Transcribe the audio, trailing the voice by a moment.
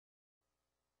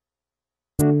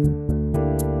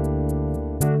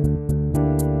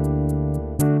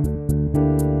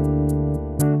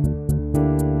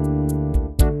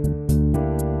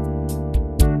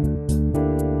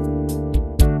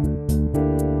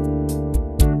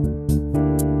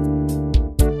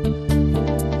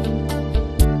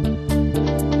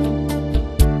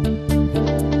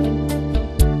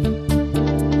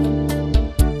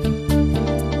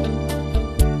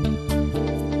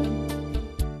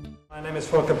name is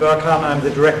Volker Berghahn. I'm the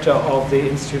director of the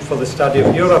Institute for the Study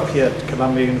of Europe here at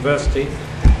Columbia University,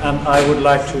 and I would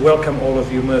like to welcome all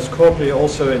of you most cordially,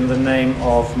 also in the name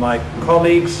of my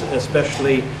colleagues,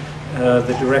 especially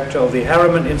the director of the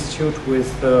Harriman Institute, with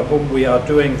whom we are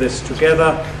doing this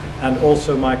together, and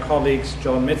also my colleagues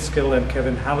John Mitskill and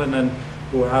Kevin Hallinan,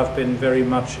 who have been very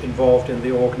much involved in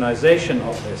the organization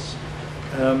of this.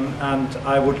 And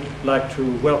I would like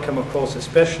to welcome, of course,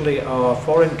 especially our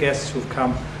foreign guests who've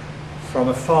come from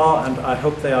afar, and I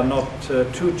hope they are not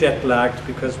too jet-lagged,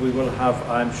 because we will have,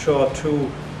 I'm sure,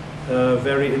 two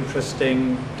very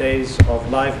interesting days of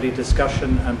lively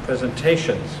discussion and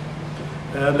presentations.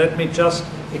 Let me just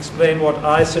explain what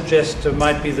I suggest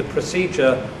might be the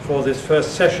procedure for this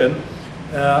first session.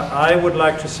 I would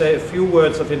like to say a few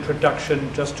words of introduction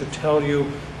just to tell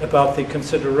you about the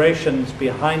considerations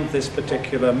behind this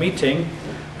particular meeting,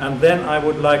 and then I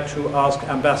would like to ask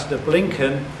Ambassador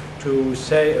Blinken to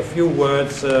say a few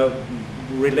words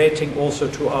relating also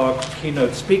to our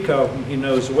keynote speaker, whom he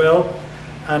knows well,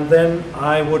 and then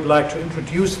I would like to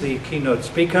introduce the keynote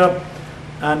speaker,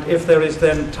 and if there is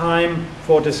then time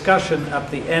for discussion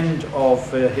at the end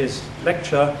of his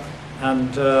lecture.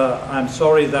 And I'm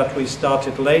sorry that we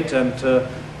started late, and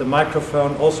the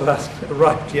microphone also hasn't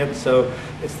arrived yet, so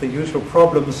it's the usual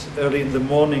problems early in the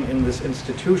morning in this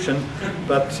institution.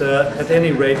 But at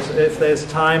any rate, if there's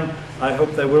time, I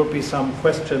hope there will be some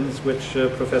questions which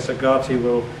Professor Gati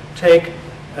will take.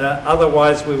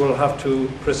 Otherwise, we will have to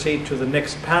proceed to the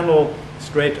next panel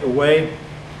straight away.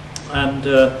 And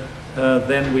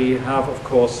then we have, of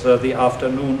course, the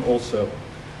afternoon also.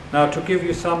 Now, to give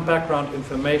you some background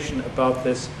information about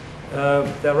this,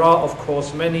 there are, of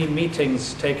course, many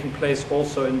meetings taking place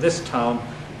also in this town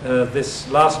this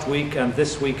last week and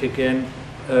this week again,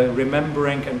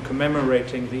 remembering and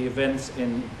commemorating the events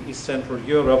in East Central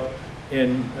Europe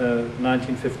in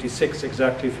 1956,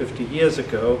 exactly 50 years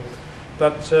ago.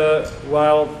 But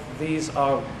while these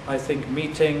are, I think,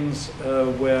 meetings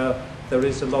where there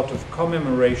is a lot of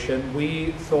commemoration,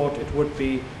 we thought it would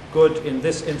be good in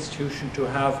this institution to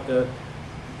have a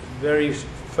very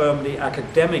firmly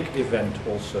academic event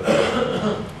also.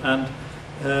 And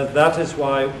that is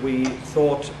why we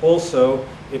thought also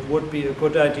it would be a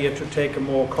good idea to take a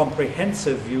more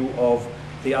comprehensive view of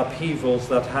the upheavals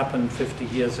that happened 50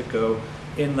 years ago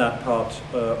in that part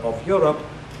of Europe.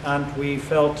 And we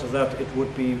felt that it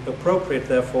would be appropriate,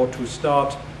 therefore, to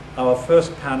start our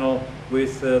first panel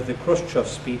with the Khrushchev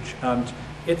speech and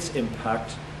its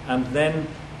impact, and then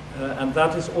and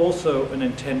that is also an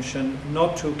intention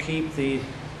not to keep the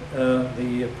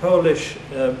Polish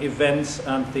events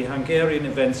and the Hungarian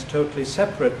events totally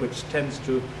separate, which tends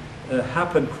to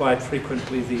happen quite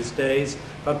frequently these days,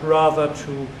 but rather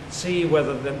to see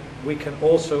whether then we can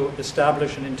also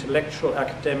establish an intellectual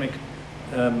academic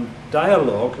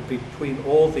dialogue between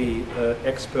all the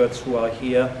experts who are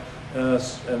here.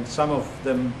 And some of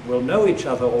them will know each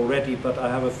other already, but I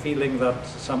have a feeling that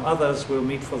some others will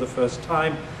meet for the first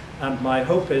time. And my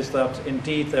hope is that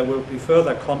indeed there will be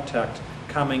further contact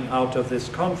coming out of this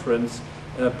conference,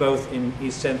 both in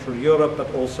East Central Europe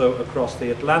but also across the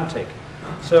Atlantic.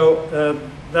 So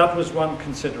that was one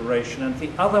consideration. And the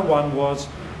other one was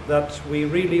that we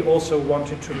really also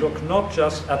wanted to look not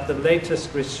just at the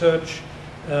latest research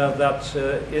that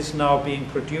is now being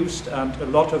produced, and a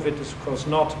lot of it is, of course,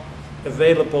 not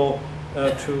available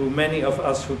to many of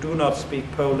us who do not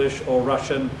speak Polish or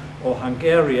Russian or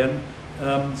Hungarian,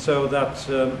 so that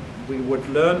we would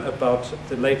learn about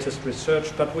the latest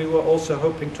research, but we were also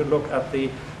hoping to look at the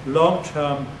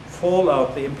long-term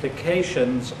fallout, the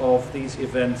implications of these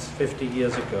events 50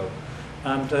 years ago.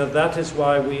 And that is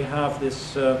why we have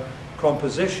this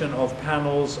composition of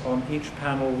panels. On each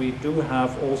panel we do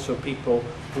have also people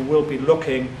who will be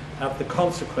looking at the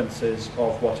consequences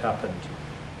of what happened.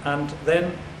 And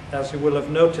then, as you will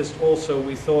have noticed also,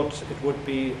 we thought it would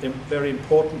be very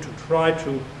important to try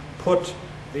to put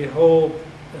the whole,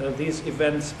 these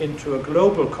events into a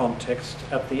global context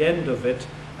at the end of it,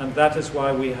 and that is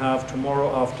why we have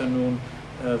tomorrow afternoon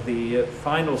the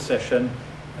final session,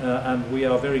 and we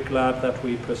are very glad that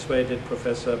we persuaded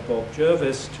Professor Bob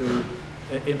Jervis to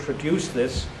introduce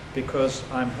this, because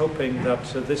I'm hoping that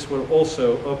this will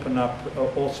also open up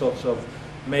all sorts of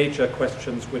major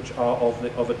questions which are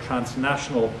of a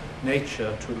transnational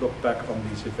nature to look back on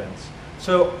these events.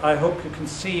 So I hope you can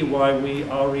see why we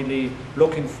are really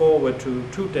looking forward to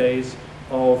 2 days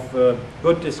of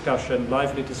good discussion,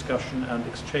 lively discussion and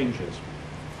exchanges.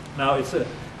 Now, it's a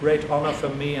great honor for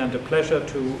me and a pleasure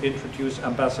to introduce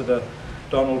Ambassador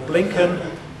Donald Blinken,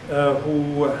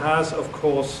 who has, of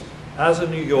course, as a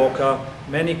New Yorker,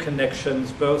 many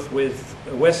connections both with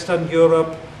Western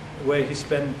Europe, where he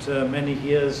spent many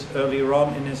years earlier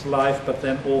on in his life, but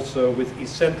then also with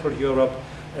East Central Europe.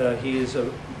 He is a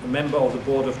member of the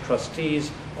Board of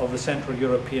Trustees of the Central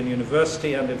European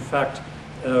University, and in fact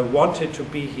wanted to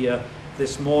be here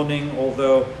this morning,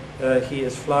 although he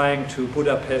is flying to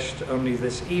Budapest only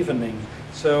this evening.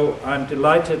 So I'm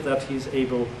delighted that he's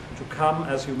able to come.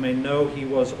 As you may know, he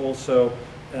was also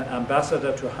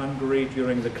ambassador to Hungary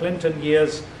during the Clinton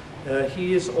years.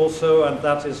 He is also, and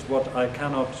that is what I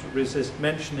cannot resist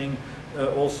mentioning,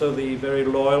 also the very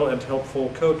loyal and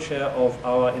helpful co-chair of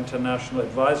our International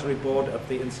Advisory Board at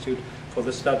the Institute for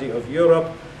the Study of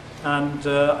Europe. And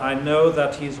I know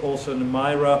that he's also an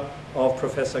admirer of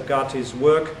Professor Gatti's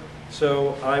work,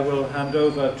 so I will hand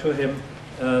over to him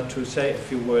to say a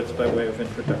few words by way of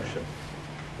introduction.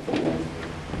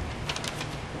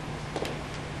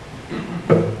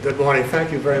 Good morning.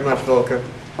 Thank you very much, Volker.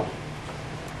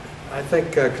 I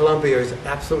think Columbia is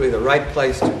absolutely the right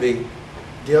place to be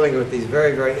dealing with these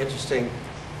very, very interesting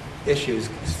issues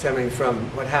stemming from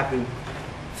what happened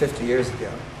 50 years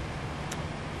ago.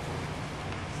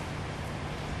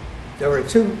 There were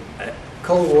two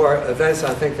Cold War events,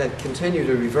 I think, that continue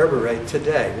to reverberate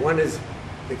today. One is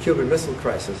the Cuban Missile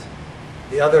Crisis.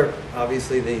 The other,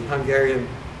 obviously, the Hungarian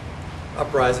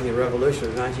uprising and revolution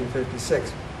of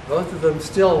 1956. Both of them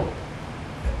still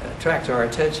attract our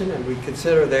attention, and we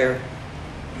consider the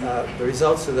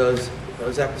results of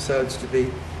those episodes to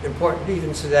be important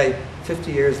even today,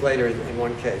 50 years later in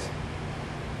one case.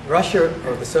 Russia,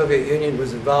 or the Soviet Union,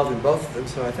 was involved in both of them,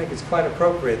 so I think it's quite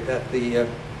appropriate that the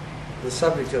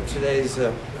subject of today's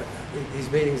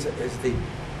these meetings is the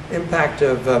impact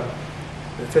of the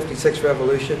 '56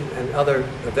 revolution and other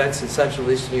events in Central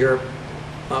and Eastern Europe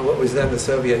on what was then the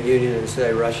Soviet Union and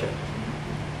today Russia.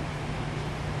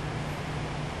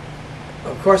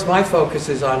 Of course, my focus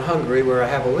is on Hungary, where I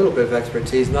have a little bit of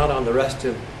expertise, not on the rest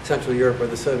of Central Europe or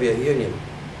the Soviet Union.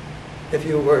 If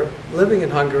you were living in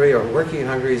Hungary or working in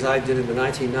Hungary, as I did in the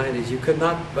 1990s, you could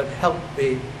not but help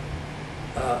be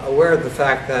aware of the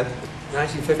fact that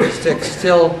 1956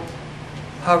 still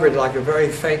hovered like a very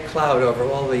faint cloud over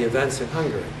all the events in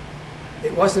Hungary.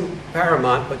 It wasn't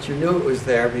paramount, but you knew it was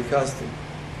there because the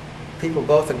people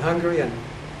both in Hungary and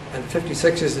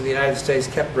 56ers in the United States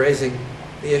kept raising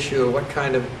the issue of what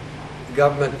kind of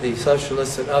government the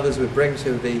socialists and others would bring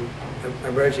to the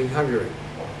emerging Hungary.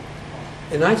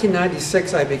 In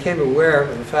 1996, I became aware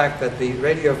of the fact that the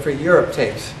Radio Free Europe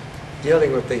tapes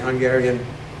dealing with the Hungarian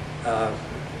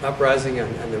uprising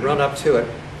and the run-up to it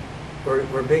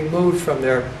were being moved from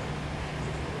their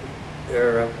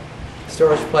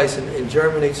storage place in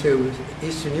Germany to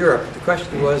Eastern Europe. The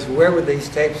question was, where would these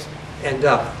tapes end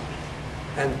up?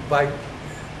 And by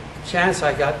chance,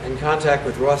 I got in contact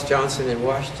with Ross Johnson in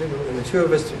Washington, and the two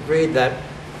of us agreed that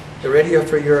the Radio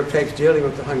Free Europe tapes dealing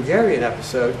with the Hungarian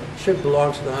episode should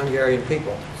belong to the Hungarian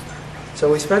people.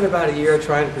 So we spent about a year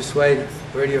trying to persuade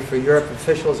Radio Free Europe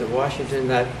officials in Washington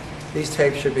that these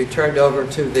tapes should be turned over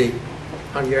to the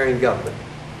Hungarian government.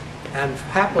 And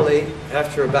happily,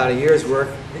 after about a year's work,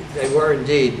 they were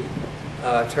indeed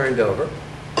turned over.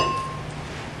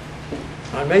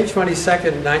 On May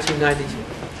 22nd,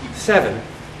 1997,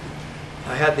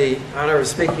 I had the honor of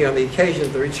speaking on the occasion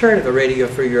of the return of the Radio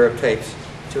Free Europe tapes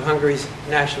to Hungary's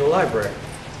National Library.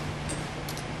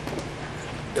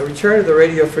 The return of the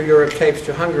Radio Free Europe tapes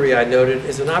to Hungary, I noted,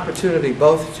 is an opportunity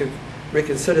both to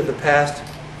reconsider the past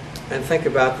and think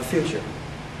about the future.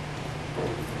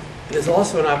 It is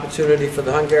also an opportunity for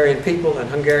the Hungarian people and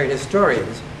Hungarian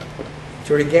historians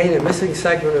to regain a missing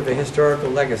segment of the historical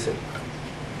legacy.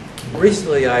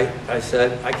 Recently, I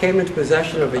said, I came into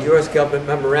possession of a U.S. government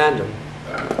memorandum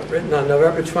written on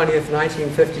November 20th,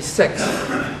 1956,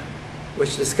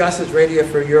 which discusses Radio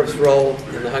Free Europe's role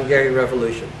in the Hungarian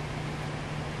Revolution.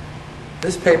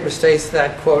 This paper states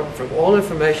that, quote, from all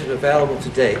information available to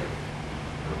date,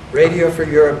 Radio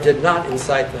Free Europe did not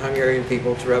incite the Hungarian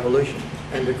people to revolution,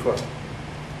 end of quote.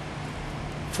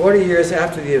 40 years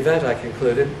after the event, I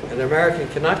concluded, an American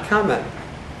cannot comment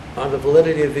on the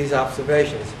validity of these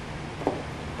observations.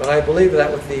 But I believe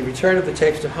that with the return of the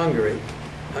tapes to Hungary,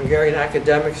 Hungarian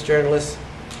academics, journalists,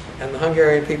 and the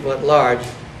Hungarian people at large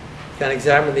can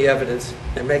examine the evidence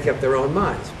and make up their own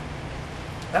minds.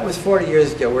 That was 40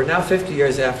 years ago. We're now 50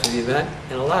 years after the event,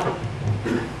 and a lot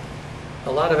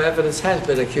of evidence has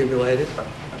been accumulated.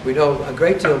 We know a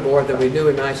great deal more than we knew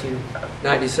in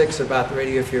 1996 about the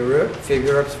Radio Free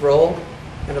Europe's role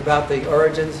and about the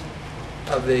origins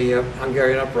of the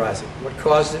Hungarian uprising, what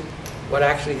caused it, what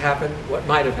actually happened, what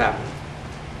might have happened.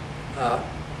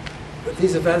 But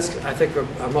these events, I think,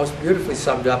 are most beautifully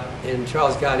summed up in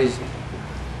Charles Gatti's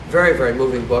very, very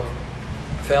moving book,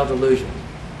 Failed Illusion.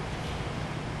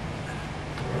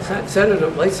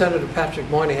 Late Senator Patrick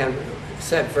Moynihan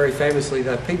said very famously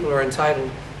that people are entitled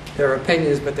to their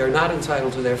opinions, but they're not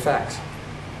entitled to their facts.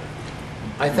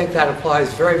 I think that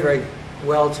applies very, very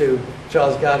well to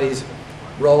Charles Gotti's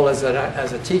role as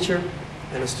a teacher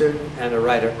and a student and a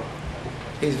writer.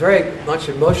 He's very much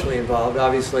emotionally involved,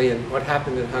 obviously, in what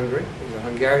happened in Hungary. He's a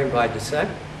Hungarian by descent.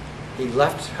 He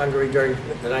left Hungary during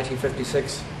the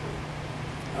 1956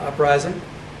 uprising,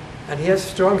 and he has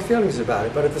strong feelings about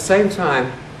it. But at the same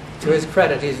time, to his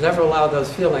credit, he's never allowed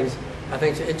those feelings, I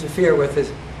think, to interfere with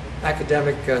his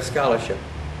academic scholarship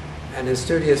and his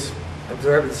studious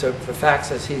observance of the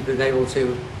facts as he's been able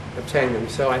to obtain them.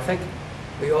 So I think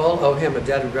we all owe him a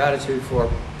debt of gratitude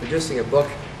for producing a book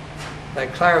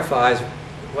that clarifies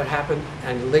what happened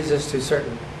and leads us to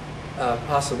certain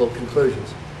possible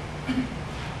conclusions.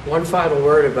 One final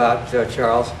word about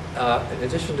Charles. In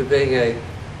addition to being a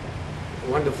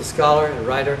wonderful scholar and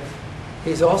writer,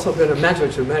 he's also been a mentor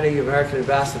to many American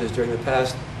ambassadors during the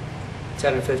past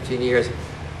 10 or 15 years.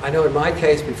 I know in my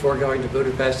case, before going to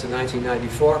Budapest in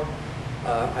 1994,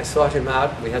 I sought him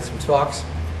out, we had some talks,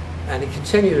 and he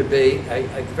continued to be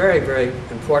a very, very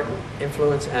important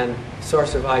influence and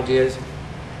source of ideas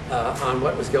on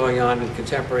what was going on in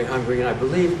contemporary Hungary, and I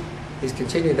believe he's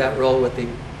continued that role with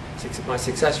my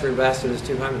successor ambassadors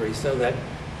to Hungary, so that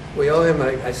we owe him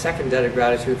a second debt of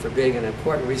gratitude for being an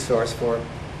important resource for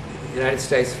the United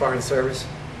States Foreign Service,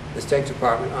 the State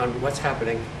Department, on what's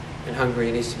happening in Hungary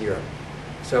and Eastern Europe.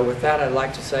 So with that, I'd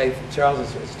like to say,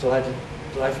 Charles, it's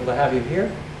delightful to have you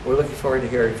here. We're looking forward to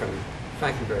hearing from you.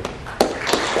 Thank you very much.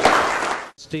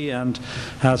 And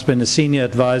has been a senior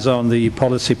advisor on the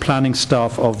policy planning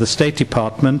staff of the State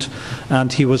Department,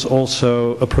 and he was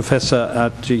also a professor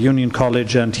at Union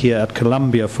College and here at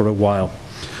Columbia for a while.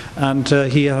 And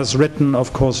he has written,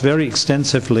 of course, very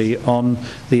extensively on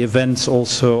the events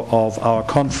also of our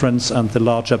conference and the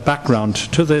larger background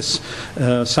to this.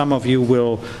 Some of you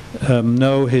will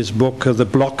know his book, The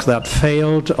Bloc That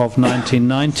Failed, of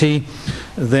 1990.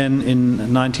 Then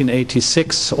in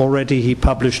 1986 already he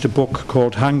published a book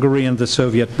called Hungary and the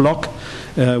Soviet Bloc,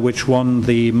 which won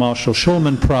the Marshall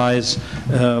Schulman Prize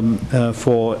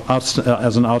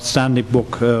as an outstanding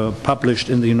book published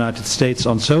in the United States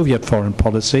on Soviet foreign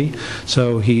policy.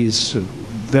 So he's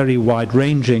very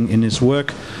wide-ranging in his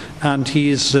work, and he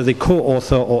is the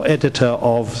co-author or editor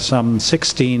of some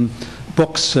 16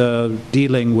 books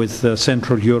dealing with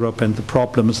Central Europe and the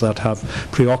problems that have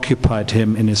preoccupied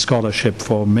him in his scholarship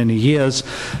for many years.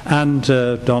 And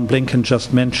Don Blinken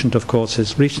just mentioned, of course,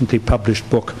 his recently published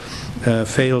book,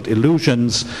 Failed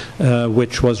Illusions,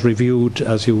 which was reviewed,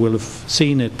 as you will have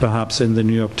seen it perhaps, in the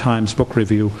New York Times book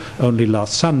review only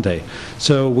last Sunday.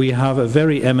 So we have a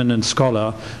very eminent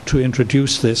scholar to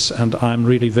introduce this, and I'm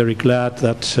really very glad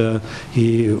that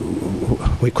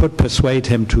we could persuade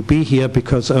him to be here,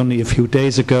 because only a few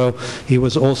days ago he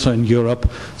was also in Europe.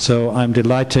 So I'm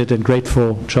delighted and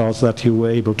grateful, Charles, that you were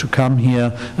able to come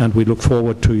here, and we look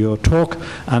forward to your talk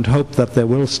and hope that there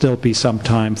will still be some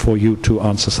time for you to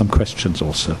answer some questions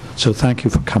also. So thank you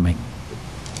for coming.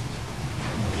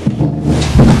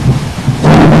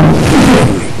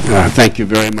 Thank you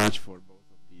very much for both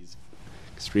of these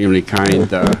extremely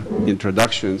kind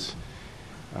introductions.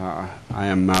 I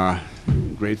am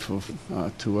grateful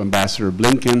to Ambassador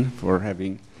Blinken for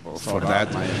having for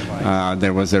that.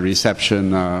 There was a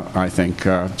reception, I think,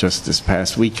 just this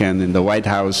past weekend in the White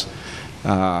House.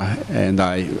 And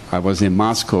I was in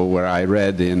Moscow, where I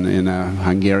read in a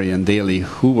Hungarian daily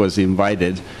who was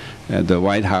invited at the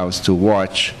White House to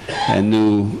watch a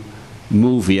new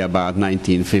movie about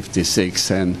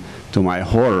 1956, and to my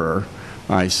horror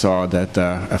I saw that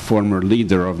a former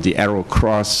leader of the Arrow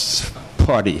Cross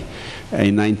Party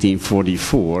in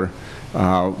 1944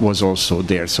 was also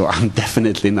there. So I'm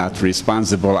definitely not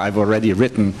responsible. I've already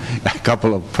written a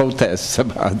couple of protests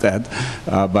about that,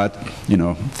 but you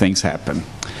know, things happen.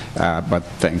 But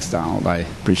thanks, Donald. I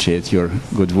appreciate your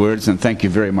good words, and thank you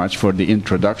very much for the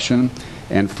introduction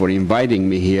and for inviting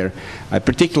me here. I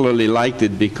particularly liked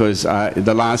it because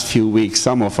the last few weeks,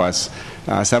 some of us,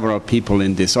 several people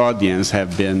in this audience,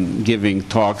 have been giving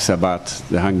talks about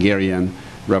the Hungarian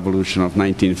Revolution of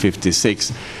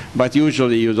 1956, but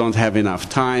usually you don't have enough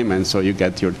time, and so you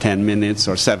get your 10 minutes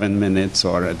or 7 minutes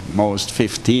or at most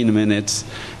 15 minutes.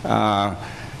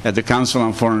 At the Council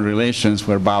on Foreign Relations,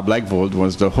 where Bob Legvold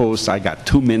was the host, I got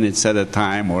 2 minutes at a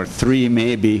time, or 3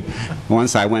 maybe.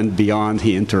 Once I went beyond,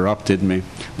 he interrupted me.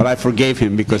 But I forgave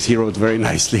him because he wrote very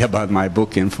nicely about my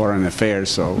book in Foreign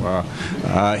Affairs, so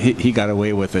he got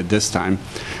away with it this time.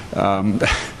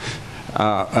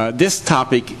 This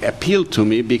topic appealed to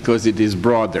me because it is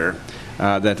broader.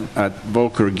 that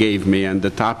Volker gave me, and the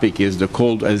topic is the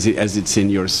Cold, as it's in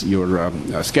your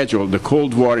schedule, the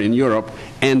Cold War in Europe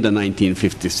and the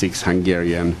 1956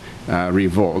 Hungarian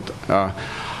revolt.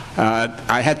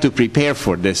 I had to prepare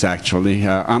for this, actually.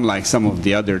 Unlike some of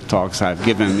the other talks I've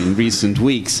given in recent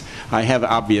weeks, I have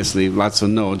obviously lots of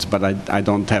notes, but I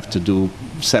don't have to do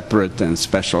separate and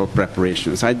special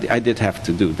preparations. I did have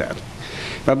to do that.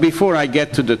 But before I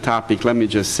get to the topic, let me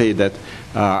just say that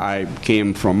I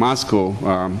came from Moscow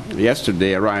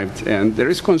yesterday, arrived, and there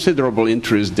is considerable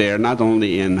interest there, not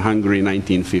only in Hungary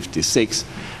 1956,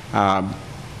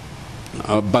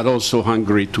 but also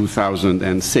Hungary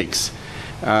 2006.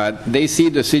 They see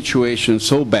the situation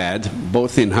so bad,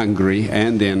 both in Hungary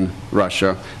and in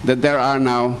Russia, that there are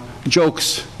now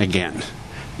jokes again.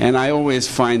 And I always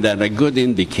find that a good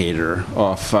indicator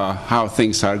of how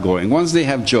things are going. Once they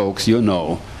have jokes, you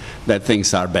know that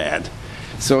things are bad.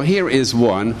 So here is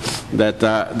one that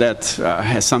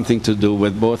has something to do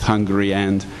with both Hungary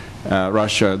and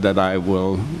Russia that I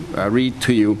will read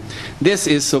to you. This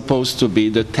is supposed to be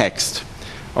the text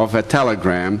of a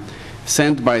telegram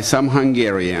sent by some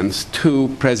Hungarians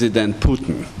to President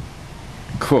Putin.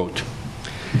 Quote,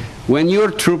 "When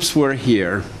your troops were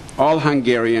here, all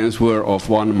Hungarians were of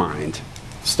one mind.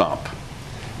 Stop.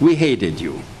 We hated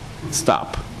you.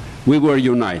 Stop. We were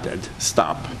united.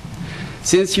 Stop.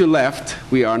 Since you left,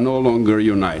 we are no longer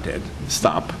united.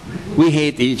 Stop. We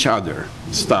hate each other.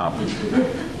 Stop.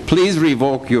 Please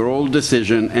revoke your old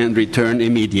decision and return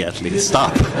immediately.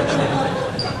 Stop."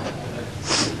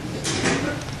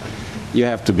 You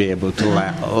have to be able to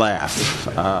laugh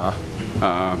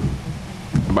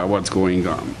about what's going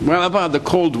on. Well, about the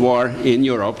Cold War in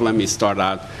Europe, let me start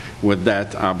out with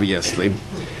that, obviously,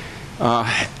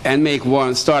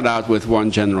 and start out with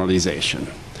one generalization.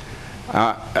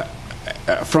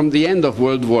 From the end of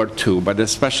World War II, but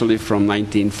especially from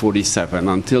 1947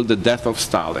 until the death of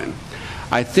Stalin,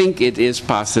 I think it is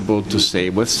possible to say,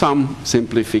 with some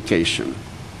simplification,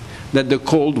 that the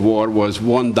Cold War was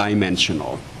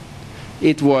one-dimensional.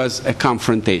 It was a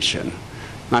confrontation,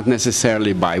 not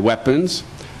necessarily by weapons,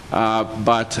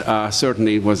 but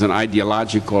certainly it was an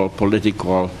ideological,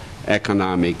 political,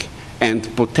 economic, and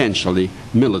potentially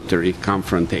military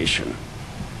confrontation.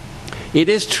 It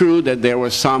is true that there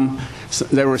were some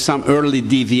early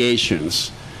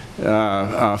deviations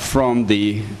from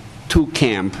the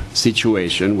two-camp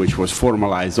situation, which was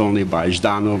formalized only by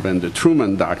Zhdanov and the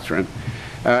Truman Doctrine.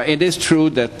 It is true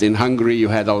that in Hungary you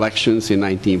had elections in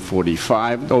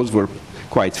 1945. Those were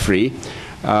quite free.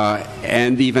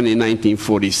 And even in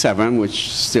 1947, which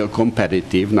is still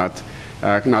competitive, not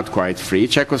quite free.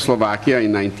 Czechoslovakia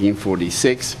in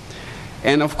 1946.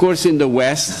 And of course in the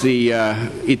West, the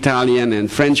Italian and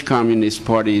French communist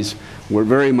parties were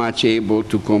very much able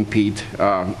to compete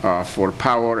for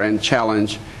power and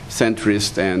challenge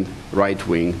centrist and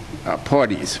right-wing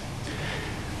parties.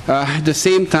 At the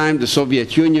same time, the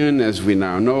Soviet Union, as we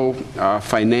now know,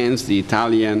 financed the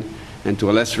Italian and to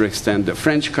a lesser extent the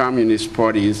French communist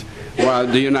parties, while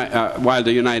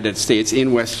the United States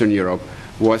in Western Europe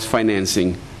was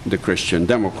financing the Christian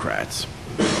Democrats.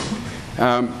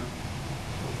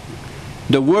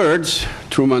 The words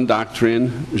Truman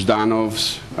Doctrine,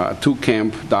 Zhdanov's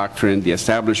two-camp doctrine, the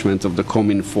establishment of the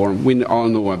Cominform, we all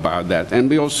know about that. And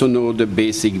we also know the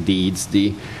basic deeds,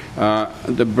 the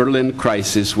Berlin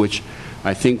crisis, which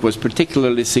I think was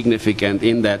particularly significant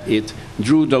in that it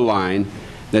drew the line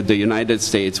that the United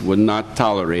States would not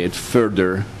tolerate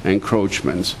further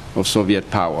encroachments of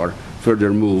Soviet power,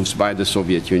 further moves by the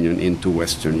Soviet Union into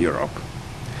Western Europe.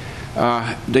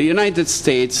 The United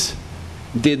States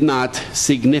did not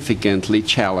significantly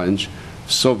challenge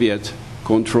Soviet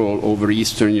control over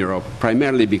Eastern Europe,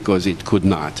 primarily because it could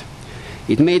not.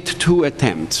 It made two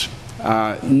attempts,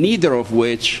 neither of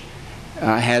which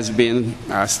has been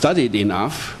studied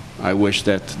enough. I wish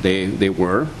that they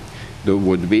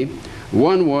would be.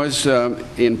 One was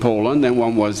in Poland and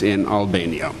one was in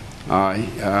Albania.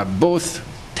 Both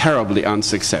terribly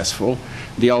unsuccessful.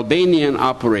 The Albanian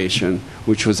operation,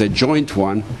 which was a joint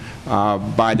one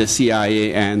by the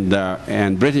CIA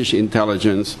and British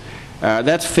intelligence,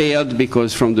 that failed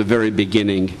because from the very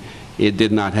beginning it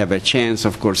did not have a chance.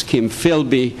 Of course, Kim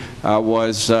Philby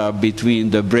was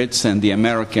between the Brits and the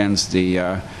Americans,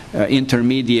 the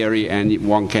intermediary, and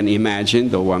one can imagine,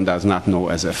 though one does not know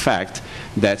as a fact,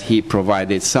 that he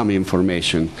provided some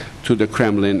information to the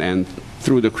Kremlin and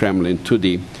through the Kremlin to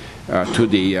the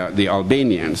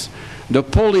Albanians. The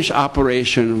Polish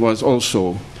operation was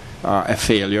also a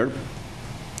failure.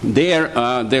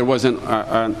 There was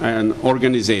an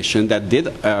organization that did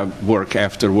work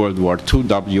after World War II,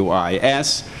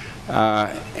 WIS,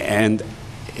 and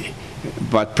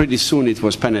but pretty soon it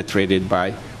was penetrated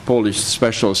by Polish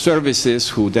special services,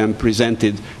 who then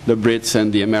presented the Brits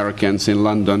and the Americans in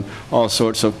London all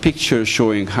sorts of pictures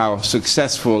showing how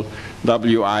successful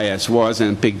WIS was,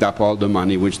 and picked up all the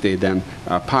money which they then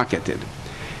pocketed.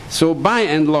 So by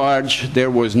and large,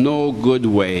 there was no good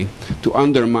way to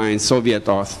undermine Soviet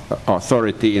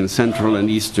authority in Central and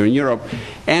Eastern Europe.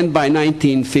 And by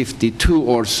 1952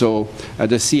 or so,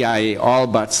 the CIA all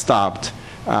but stopped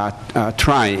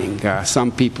trying.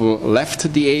 Some people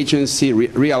left the agency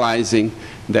realizing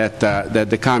that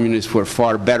the communists were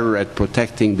far better at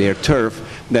protecting their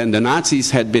turf than the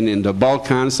Nazis had been in the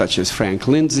Balkans, such as Frank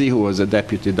Lindsay, who was a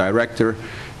deputy director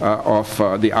of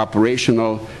the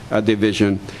operational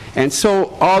division. And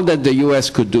so all that the US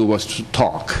could do was to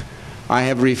talk. I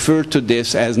have referred to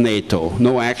this as NATO,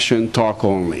 no action, talk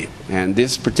only. And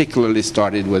this particularly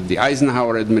started with the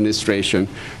Eisenhower administration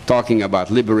talking about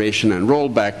liberation and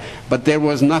rollback, but there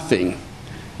was nothing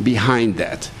behind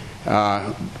that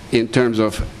in terms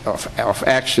of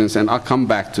actions, and I'll come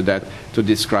back to that to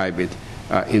describe it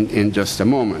in just a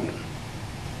moment.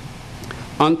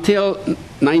 Until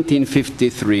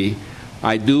 1953,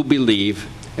 I do believe,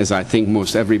 as I think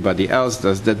most everybody else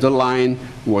does, that the line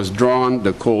was drawn,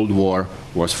 the Cold War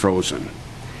was frozen.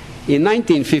 In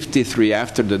 1953,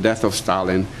 after the death of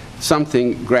Stalin,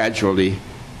 something gradually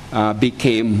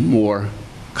became more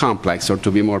complex, or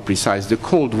to be more precise, the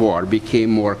Cold War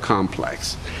became more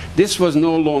complex. This was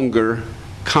no longer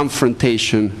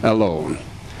confrontation alone.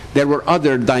 There were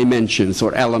other dimensions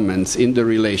or elements in the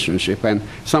relationship, and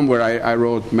somewhere I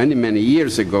wrote many, many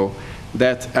years ago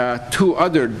that two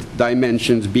other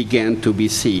dimensions began to be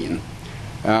seen: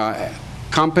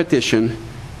 competition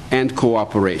and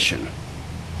cooperation.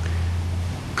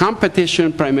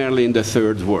 Competition primarily in the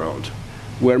Third World,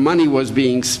 where money was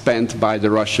being spent by the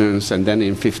Russians, and then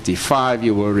in '55,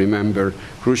 you will remember,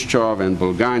 Khrushchev and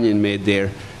Bulganin made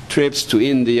their trips to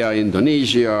India,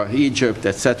 Indonesia, Egypt,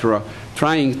 etc.,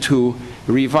 trying to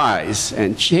revise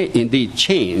and indeed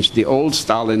change the old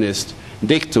Stalinist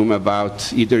dictum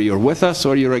about either you're with us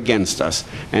or you're against us.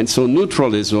 And so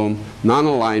neutralism,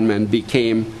 non-alignment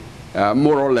became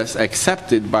more or less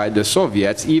accepted by the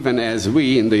Soviets, even as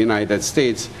we in the United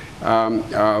States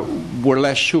were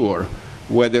less sure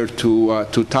whether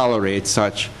to tolerate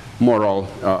such moral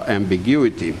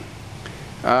ambiguity.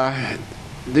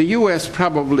 The US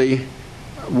probably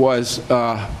was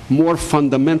more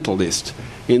fundamentalist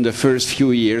in the first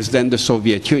few years than the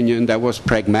Soviet Union. That was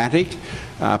pragmatic,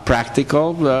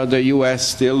 practical. The US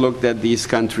still looked at these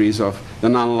countries, of the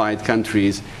non-allied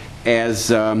countries,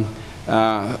 as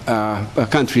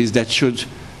countries that should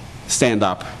stand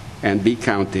up and be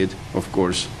counted, of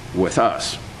course, with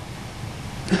us.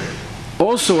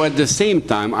 Also, at the same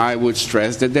time, I would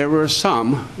stress that there were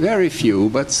some, very few,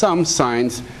 but some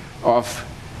signs of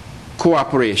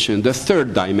cooperation, the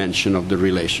third dimension of the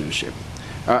relationship,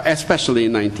 especially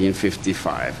in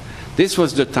 1955. This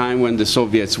was the time when the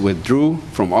Soviets withdrew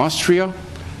from Austria,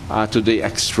 to the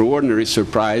extraordinary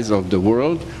surprise of the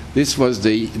world. This was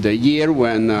the year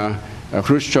when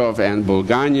Khrushchev and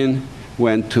Bulganin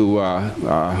went to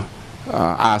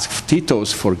ask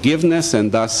Tito's forgiveness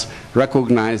and thus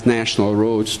recognize national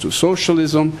roads to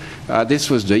socialism. This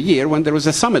was the year when there was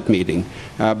a summit meeting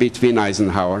between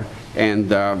Eisenhower and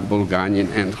Bulganin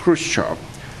and Khrushchev.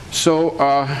 So,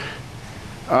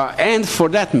 and for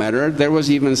that matter, there was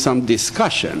even some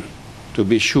discussion, to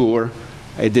be sure.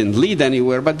 It didn't lead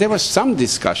anywhere, but there was some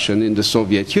discussion in the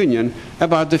Soviet Union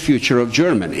about the future of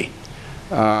Germany.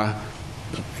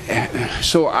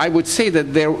 So I would say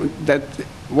that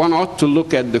one ought to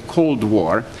look at the Cold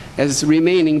War as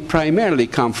remaining primarily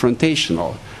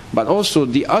confrontational, but also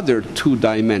the other two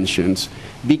dimensions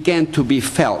began to be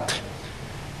felt.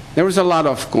 There was a lot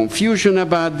of confusion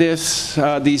about this,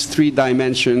 these three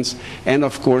dimensions, and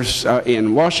of course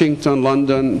in Washington,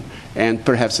 London, and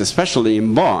perhaps especially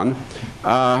in Bonn,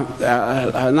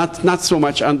 not so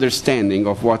much understanding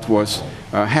of what was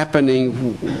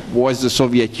happening. Was the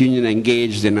Soviet Union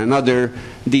engaged in another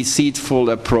deceitful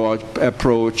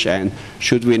approach, and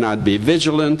should we not be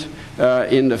vigilant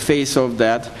in the face of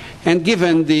that? And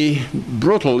given the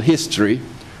brutal history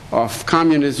of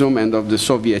communism and of the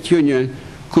Soviet Union,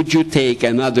 could you take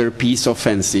another peace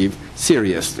offensive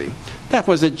seriously? That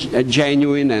was a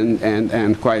genuine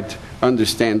and quite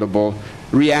understandable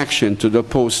reaction to the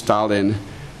post-Stalin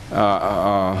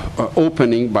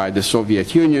opening by the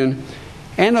Soviet Union.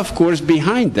 And of course,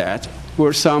 behind that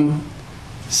were some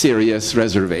serious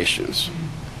reservations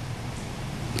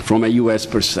from a US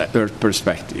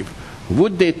perspective.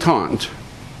 Would détente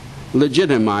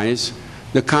legitimize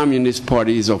the communist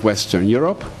parties of Western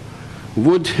Europe?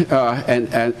 would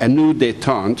a new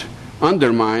détente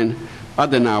undermine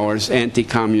Adenauer's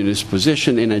anti-communist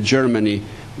position in a Germany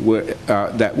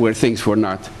where things were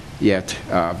not yet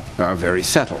very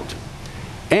settled.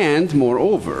 And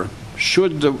moreover,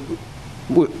 should the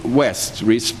West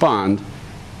respond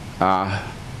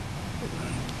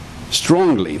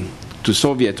strongly to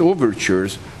Soviet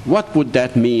overtures, what would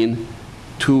that mean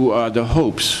to the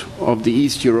hopes of the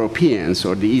East Europeans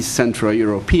or the East Central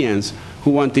Europeans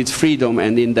who wanted freedom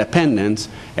and independence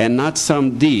and not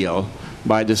some deal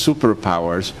by the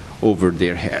superpowers over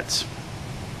their heads?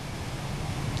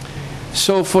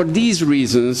 So for these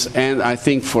reasons, and I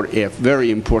think for a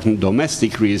very important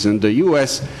domestic reason, the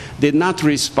US did not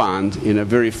respond in a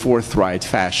very forthright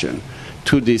fashion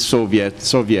to the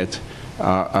Soviet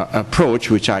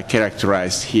approach, which I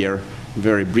characterized here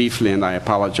very briefly, and I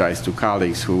apologize to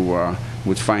colleagues who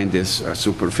would find this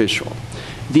superficial.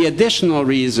 The additional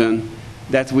reason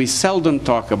that we seldom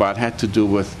talk about had to do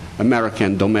with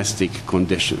American domestic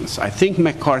conditions. I think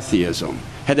McCarthyism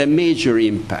had a major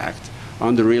impact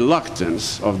on the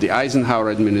reluctance of the Eisenhower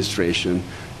administration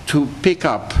to pick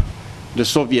up the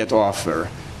Soviet offer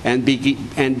and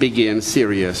begin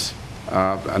serious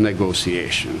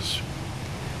negotiations.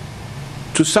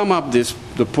 To sum up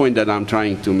the point that I'm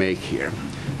trying to make here,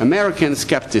 American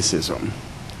skepticism,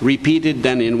 repeated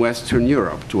then in Western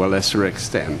Europe to a lesser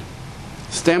extent,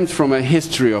 stemmed from a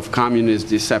history of communist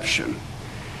deception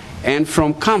and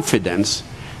from confidence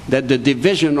that the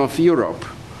division of Europe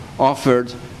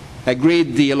offered a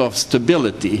great deal of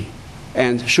stability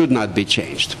and should not be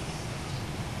changed.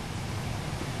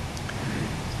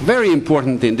 Very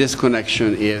important in this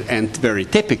connection and very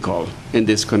typical in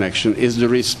this connection is the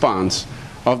response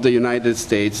of the United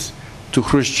States to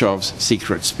Khrushchev's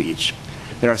secret speech.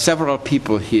 There are several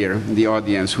people here in the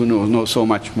audience who know so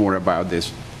much more about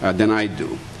this than I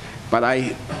do. But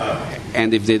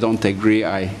and if they don't agree,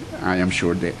 I am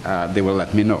sure they will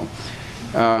let me know.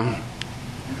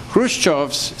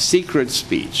 Khrushchev's secret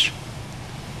speech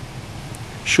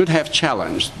should have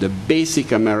challenged the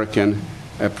basic American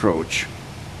approach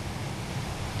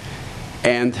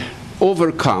and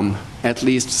overcome at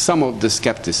least some of the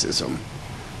skepticism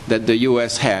that the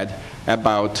US had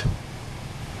about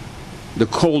the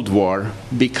Cold War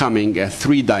becoming a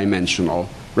three-dimensional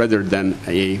rather than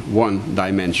a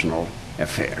one-dimensional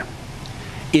affair.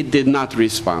 It did not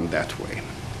respond that way.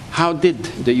 How did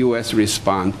the US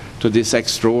respond to this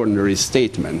extraordinary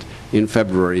statement in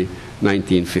February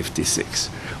 1956?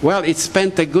 Well, it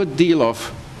spent a good deal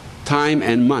of time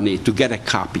and money to get a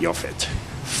copy of it.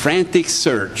 Frantic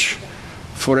search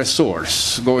for a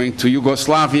source, going to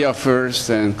Yugoslavia first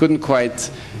and couldn't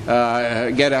quite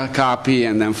get a copy,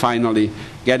 and then finally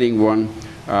getting one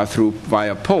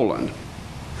via Poland.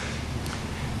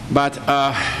 But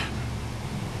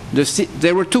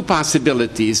there were two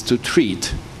possibilities to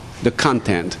treat the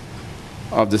content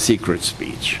of the secret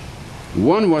speech.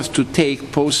 One was to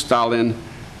take post-Stalin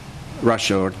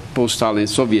Russia or post-Stalin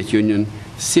Soviet Union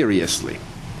seriously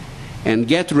and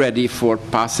get ready for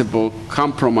possible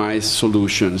compromise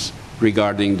solutions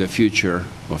regarding the future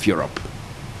of Europe.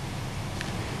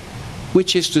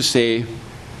 Which is to say,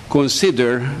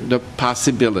 consider the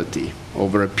possibility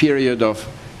over a period of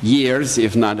years,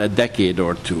 if not a decade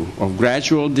or two, of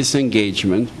gradual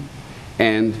disengagement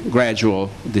and gradual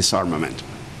disarmament.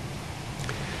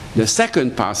 The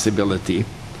second possibility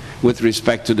with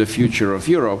respect to the future of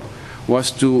Europe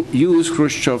was to use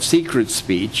Khrushchev's secret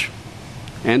speech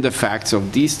and the facts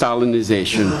of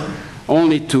de-Stalinization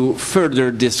only to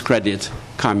further discredit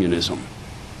communism.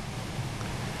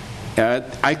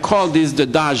 I call this the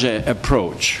Dage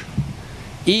approach.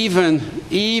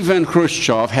 Even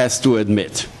Khrushchev has to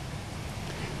admit.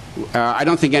 I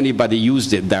don't think anybody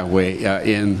used it that way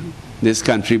in this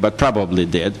country, but probably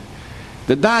did.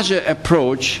 The Dage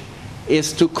approach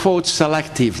is to quote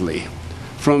selectively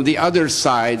from the other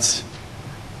side's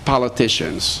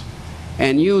politicians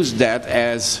and use that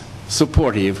as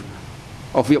supportive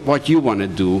of what you want to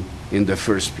do in the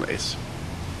first place.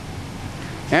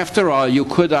 After all, you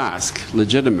could ask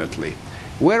legitimately,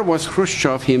 where was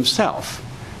Khrushchev himself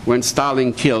when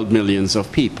Stalin killed millions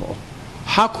of people?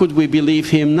 How could we believe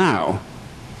him now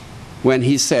when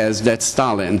he says that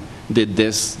Stalin did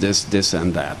this,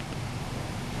 and that?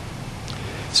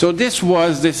 So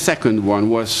the second one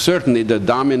was certainly the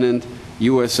dominant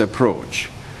US approach.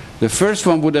 The first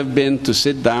one would have been to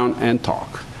sit down and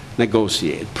talk,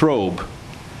 negotiate, probe.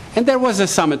 And there was a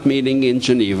summit meeting in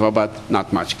Geneva, but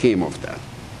not much came of that.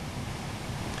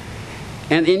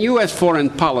 And in US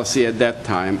foreign policy at that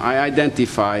time, I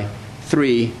identify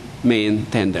three main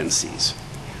tendencies,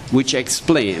 which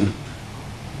explain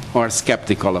or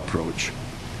skeptical approach.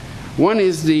 One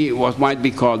is what might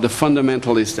be called the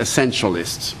fundamentalist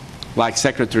essentialists, like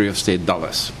Secretary of State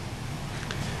Dulles,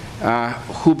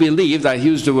 who believed, I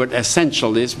use the word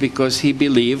essentialist because he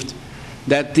believed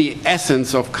that the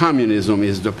essence of communism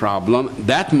is the problem.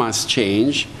 That must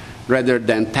change rather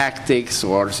than tactics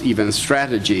or even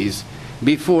strategies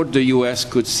before the US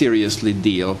could seriously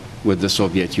deal with the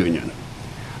Soviet Union.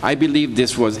 I believe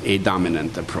this was a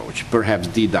dominant approach, perhaps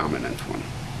the dominant one.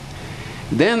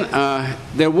 Then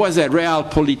there was a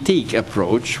realpolitik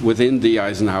approach within the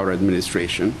Eisenhower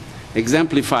administration,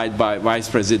 exemplified by Vice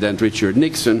President Richard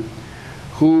Nixon,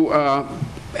 who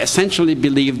essentially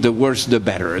believed the worse the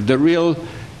better, the real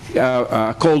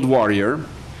Cold Warrior,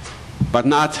 but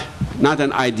not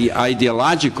an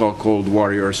ideological Cold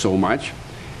Warrior so much.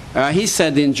 He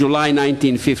said in July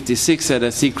 1956 at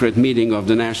a secret meeting of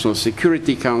the National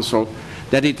Security Council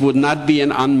that it would not be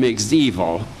an unmixed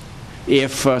evil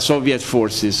if Soviet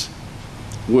forces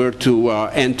were to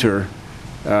enter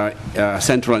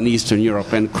Central and Eastern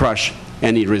Europe and crush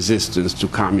any resistance to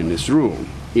communist rule.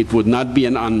 It would not be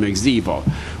an unmixed evil.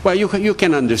 Well, you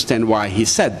can understand why he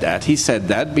said that. He said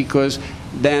that because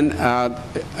then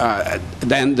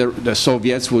the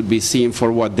Soviets would be seen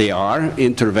for what they are,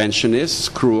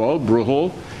 interventionists, cruel,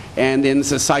 brutal, and in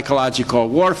the psychological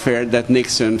warfare that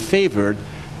Nixon favored,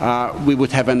 we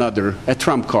would have a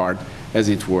trump card, as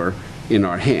it were, in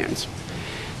our hands.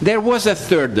 There was a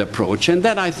third approach, and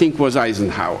that I think was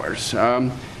Eisenhower's.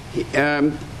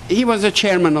 He was a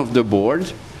chairman of the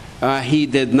board. He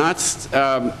did not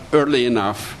early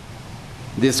enough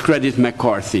discredit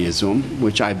McCarthyism,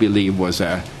 which I believe was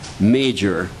a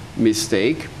major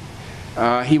mistake.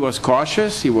 He was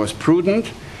cautious, he was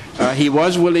prudent, he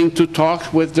was willing to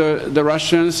talk with the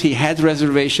Russians. He had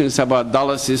reservations about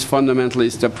Dulles'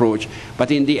 fundamentalist approach, but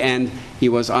in the end he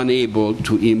was unable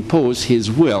to impose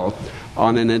his will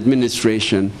on an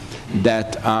administration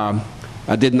that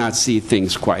did not see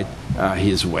things quite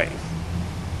his way.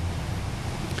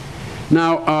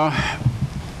 Now,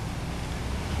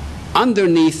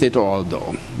 underneath it all,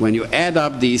 though, when you add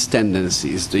up these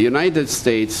tendencies, the United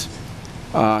States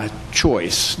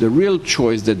choice, the real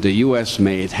choice that the US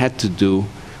made, had to do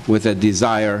with a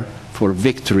desire for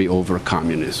victory over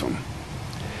communism.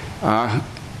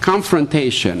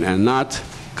 Confrontation and not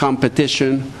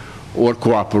competition or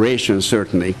cooperation,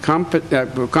 certainly.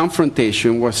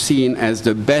 Confrontation was seen as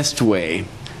the best way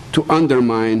to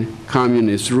undermine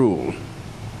communist rule.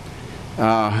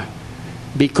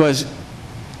 Because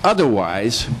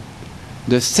otherwise,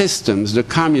 the systems, the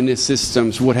communist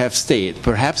systems, would have stayed,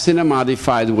 perhaps in a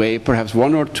modified way, perhaps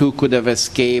one or two could have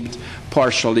escaped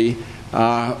partially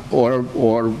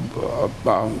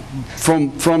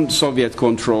from Soviet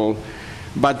control.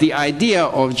 But the idea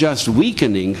of just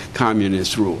weakening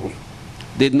communist rule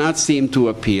did not seem to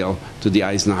appeal to the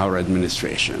Eisenhower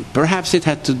administration. Perhaps it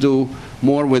had to do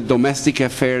more with domestic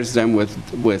affairs than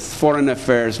with foreign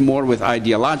affairs, more with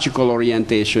ideological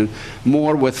orientation,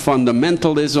 more with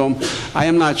fundamentalism. I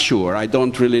am not sure. I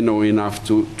don't really know enough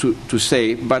to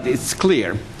say, but it's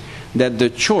clear that the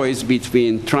choice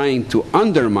between trying to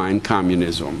undermine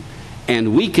communism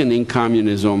and weakening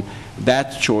communism,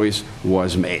 that choice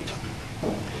was made.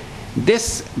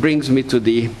 This brings me to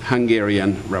the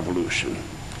Hungarian Revolution.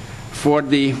 For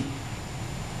the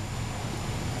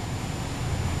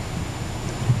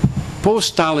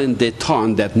post-Stalin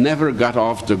détente that never got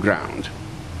off the ground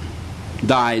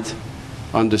died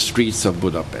on the streets of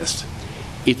Budapest.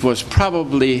 It was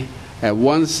probably a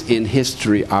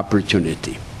once-in-history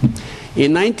opportunity.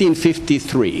 In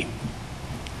 1953,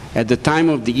 at the time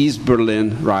of the East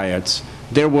Berlin riots,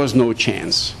 there was no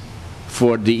chance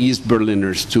for the East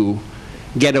Berliners to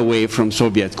get away from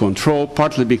Soviet control,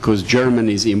 partly because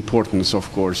Germany's importance, of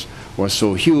course, was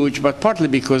so huge, but partly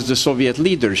because the Soviet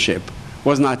leadership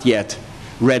was not yet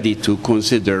ready to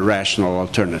consider rational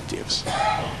alternatives.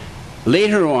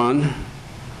 Later on,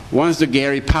 once the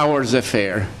Gary Powers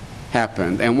affair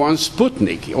happened, and once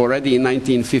Sputnik, already in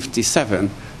 1957,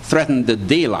 threatened the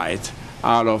daylight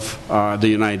out of the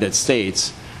United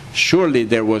States, surely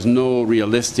there was no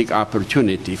realistic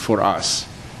opportunity for us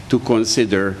to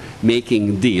consider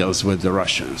making deals with the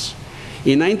Russians.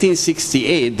 In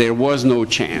 1968, there was no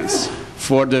chance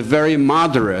for the very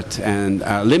moderate and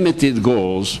limited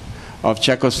goals of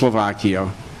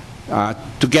Czechoslovakia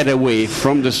to get away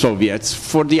from the Soviets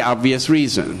for the obvious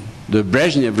reason. The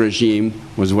Brezhnev regime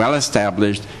was well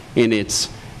established in its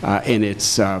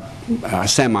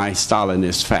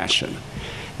semi-Stalinist fashion.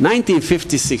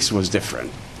 1956 was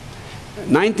different.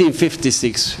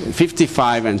 1956,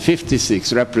 55 and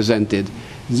 56 represented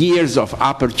years of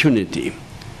opportunity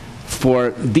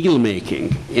for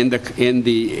deal-making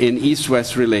in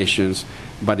East-West relations,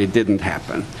 but it didn't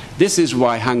happen. This is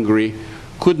why Hungary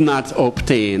could not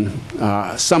obtain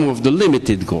some of the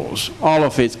limited goals. All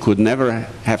of it could never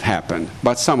have happened,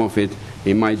 but some of it,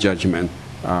 in my judgment,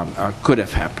 could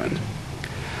have happened.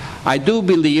 I do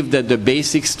believe that the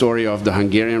basic story of the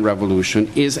Hungarian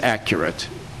Revolution is accurate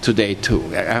today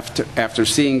too. After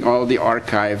seeing all the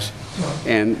archives,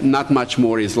 and not much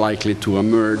more is likely to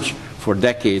emerge for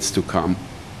decades to come.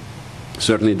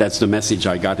 Certainly that's the message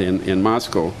I got in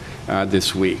Moscow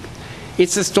this week.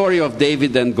 It's a story of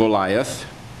David and Goliath,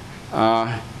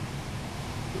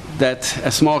 that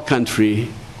a small country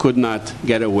could not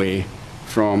get away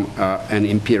from an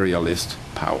imperialist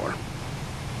power.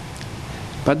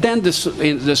 But then the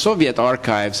Soviet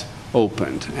archives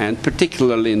opened, and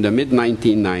particularly in the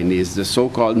mid-1990s, the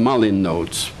so-called Malin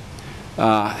notes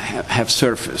have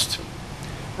surfaced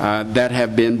that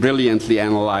have been brilliantly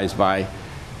analyzed by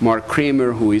Mark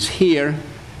Kramer, who is here,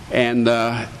 and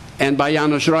by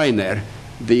János Reiner,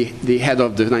 the head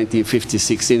of the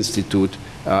 1956 Institute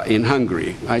in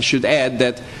Hungary. I should add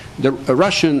that the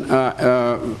Russian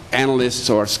analysts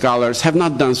or scholars have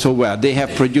not done so well. They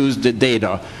have produced the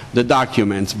data, the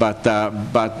documents, but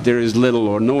there is little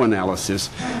or no analysis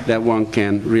that one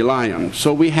can rely on.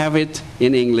 So we have it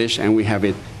in English and we have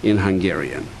it in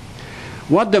Hungarian.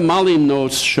 What the Malin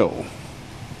notes show,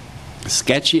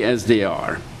 sketchy as they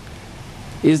are,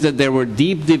 is that there were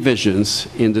deep divisions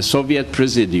in the Soviet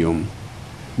Presidium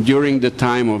during the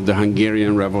time of the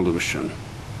Hungarian Revolution.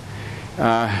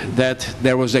 That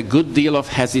there was a good deal of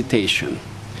hesitation,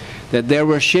 that there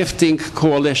were shifting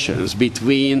coalitions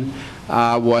between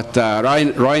what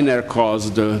Reiner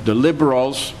calls the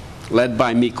liberals, led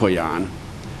by Mikoyan,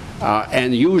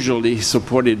 and usually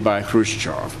supported by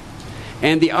Khrushchev,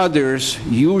 and the others,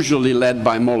 usually led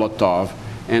by Molotov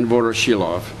and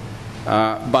Voroshilov.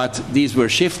 But these were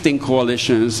shifting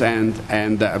coalitions and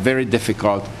very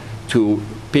difficult to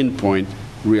pinpoint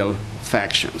real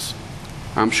factions.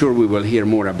 I'm sure we will hear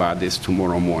more about this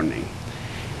tomorrow morning.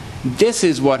 This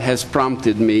is what has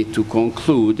prompted me to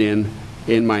conclude in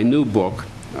my new book,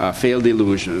 Failed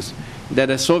Illusions, that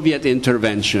a Soviet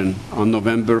intervention on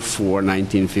November 4,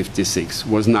 1956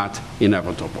 was not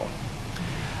inevitable.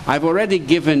 I've already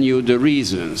given you the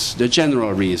reasons, the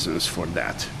general reasons for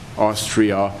that.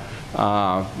 Austria,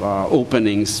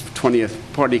 openings, 20th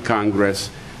Party Congress,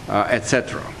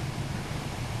 etc.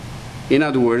 In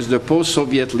other words, the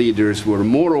post-Soviet leaders were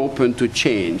more open to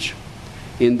change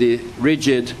in the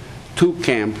rigid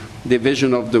two-camp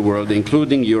division of the world,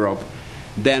 including Europe,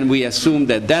 than we assumed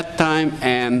at that time,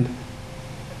 and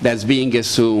that's being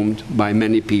assumed by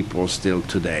many people still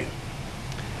today.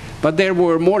 But there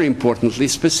were, more importantly,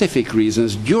 specific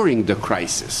reasons during the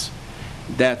crisis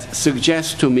that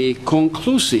suggest to me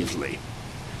conclusively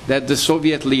that the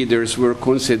Soviet leaders were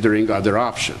considering other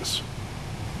options.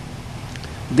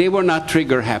 They were not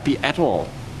trigger-happy at all.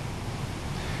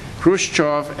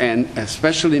 Khrushchev and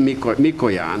especially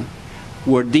Mikoyan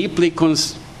were deeply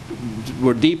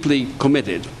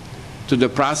committed to the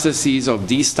processes of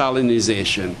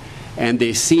de-Stalinization, and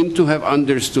they seem to have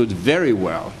understood very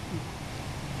well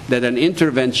that an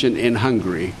intervention in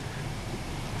Hungary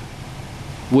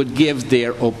would give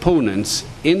their opponents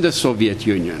in the Soviet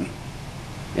Union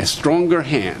a stronger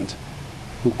hand,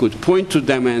 who could point to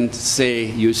them and say,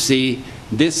 you see,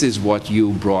 this is what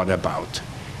you brought about.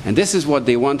 And this is what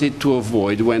they wanted to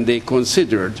avoid when they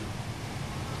considered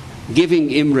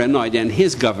giving Imre Nagy and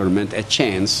his government a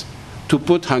chance to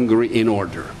put Hungary in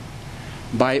order.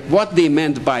 What they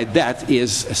meant by that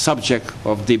is a subject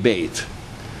of debate.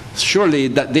 Surely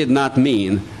that did not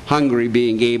mean Hungary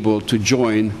being able to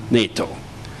join NATO.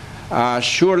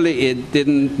 Surely it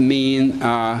didn't mean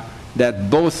that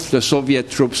both the Soviet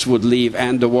troops would leave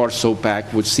and the Warsaw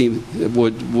Pact would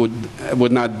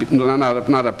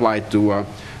not apply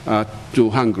to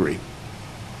Hungary.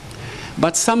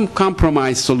 But some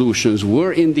compromise solutions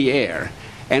were in the air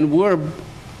and were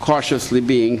cautiously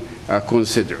being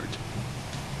considered.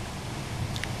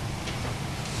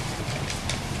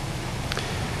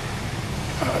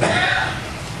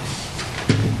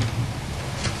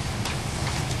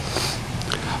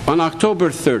 On October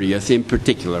 30th, in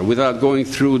particular, without going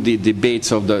through the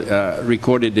debates of the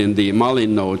recorded in the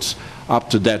Malin notes up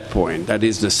to that point, that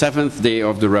is the 7th day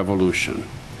of the revolution,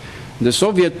 the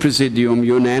Soviet Presidium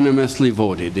unanimously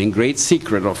voted, in great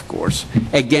secret of course,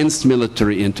 against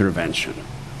military intervention.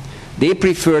 They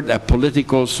preferred a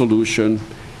political solution,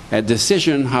 a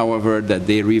decision, however, that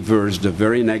they reversed the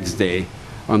very next day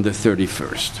on the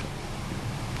 31st.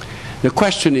 The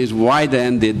question is, why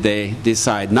then did they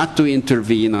decide not to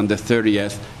intervene on the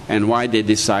 30th and why they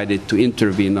decided to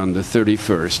intervene on the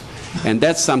 31st. And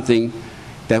that's something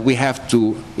that we have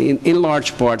to, in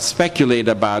large part, speculate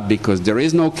about, because there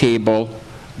is no cable,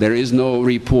 there is no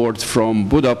report from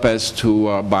Budapest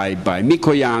by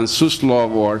Mikoyan,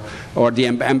 Suslov, or the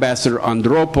Ambassador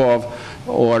Andropov,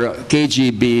 or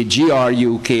KGB,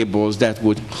 GRU cables that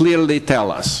would clearly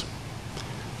tell us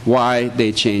why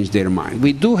they changed their mind.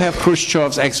 We do have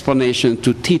Khrushchev's explanation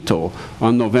to Tito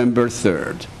on November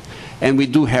 3rd. And we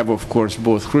do have, of course,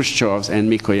 both Khrushchev's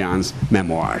and Mikoyan's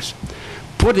memoirs.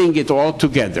 Putting it all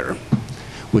together,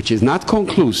 which is not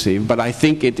conclusive, but I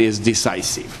think it is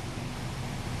decisive,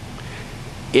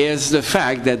 is the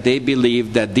fact that they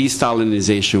believed that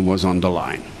de-Stalinization was on the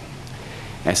line.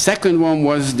 A second one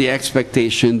was the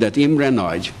expectation that Imre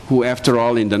Nagy, who after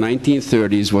all in the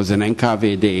 1930s was an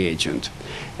NKVD agent,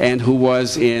 and who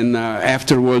was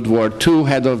after World War II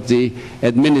head of the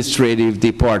administrative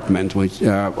department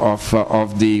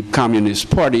of the Communist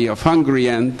Party of Hungary,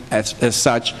 and as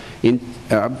such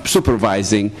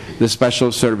supervising the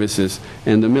special services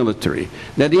and the military,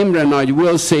 that Imre Nagy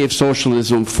will save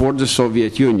socialism for the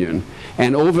Soviet Union,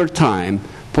 and over time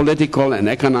political and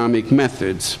economic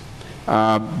methods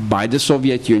by the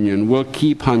Soviet Union will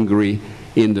keep Hungary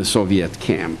in the Soviet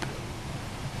camp.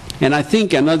 And I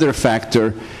think another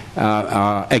factor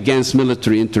against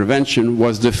military intervention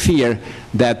was the fear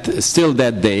that still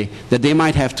that day that they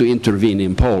might have to intervene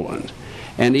in Poland.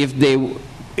 And if they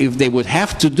would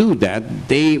have to do that,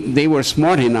 they were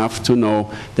smart enough to know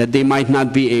that they might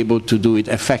not be able to do it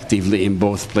effectively in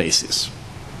both places.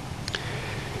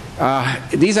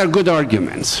 These are good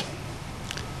arguments.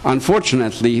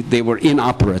 Unfortunately, they were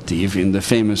inoperative, in the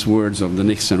famous words of the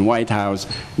Nixon White House,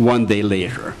 one day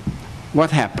later.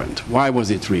 What happened? Why was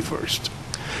it reversed?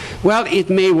 Well, it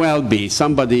may well be.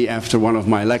 Somebody, after one of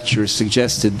my lectures,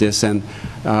 suggested this, and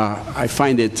I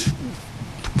find it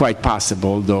quite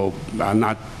possible, though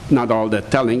not all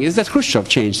that telling, is that Khrushchev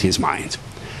changed his mind.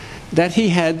 That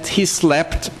he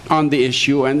slept on the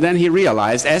issue, and then he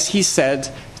realized, as he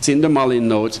said, it's in the Mullin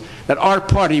notes, that our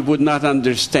party would not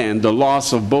understand the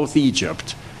loss of both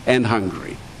Egypt and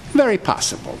Hungary. Very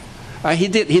possible. He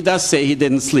does say he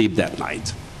didn't sleep that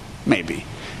night. Maybe.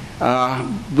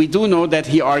 We do know that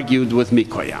he argued with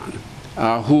Mikoyan,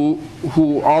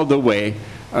 who all the way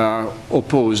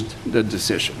opposed the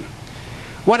decision.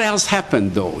 What else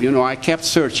happened, though? You know, I kept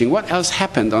searching. What else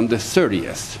happened on the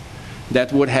 30th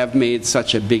that would have made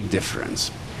such a big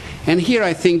difference? And here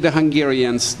I think the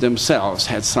Hungarians themselves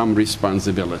had some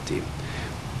responsibility.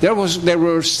 There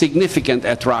were significant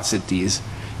atrocities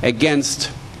against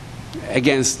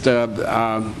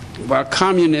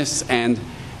communists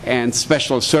and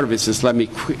special services,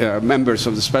 members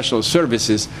of the special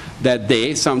services that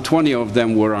day. Some 20 of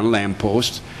them were on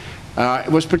lampposts. It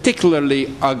was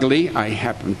particularly ugly.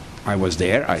 I was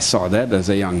there. I saw that as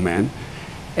a young man.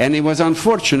 And it was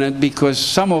unfortunate because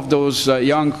some of those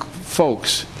young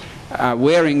folks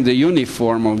wearing the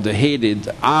uniform of the hated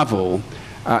AVO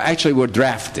actually were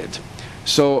drafted.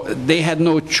 So they had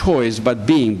no choice but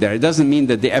being there. It doesn't mean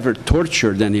that they ever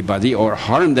tortured anybody or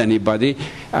harmed anybody.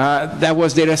 That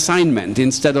was their assignment.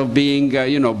 Instead of being,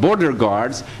 border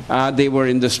guards, they were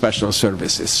in the special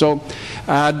services. So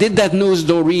did that news,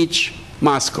 though, reach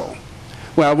Moscow?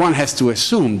 Well, one has to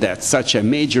assume that such a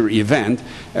major event,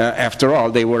 after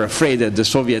all, they were afraid that the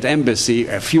Soviet embassy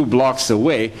a few blocks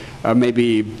away,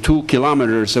 maybe 2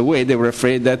 kilometers away, they were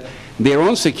afraid that their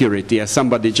own security, as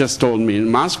somebody just told me in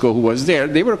Moscow who was there,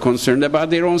 they were concerned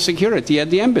about their own security at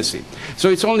the embassy. So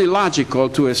it's only logical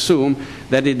to assume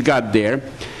that it got there.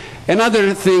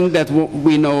 Another thing that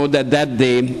we know that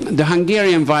day, the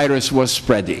Hungarian virus was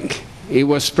spreading. It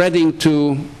was spreading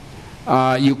to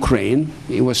Ukraine.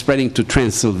 It was spreading to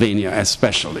Transylvania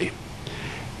especially.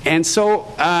 And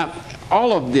so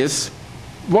all of this,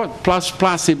 plus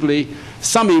possibly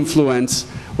some influence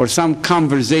or some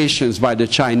conversations by the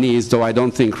Chinese, though I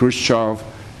don't think Khrushchev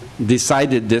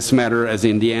decided this matter, as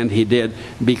in the end he did,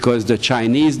 because the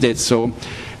Chinese did so.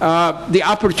 The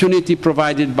opportunity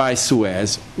provided by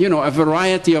Suez, a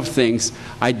variety of things.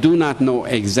 I do not know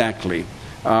exactly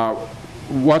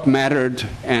what mattered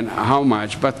and how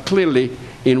much, but clearly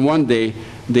in one day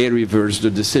they reversed the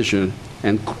decision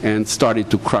and started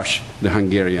to crush the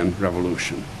Hungarian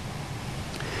Revolution.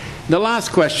 The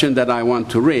last question that I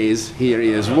want to raise here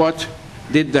is, what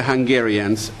did the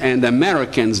Hungarians and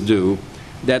Americans do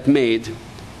that made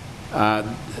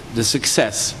the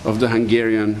success of the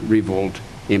Hungarian revolt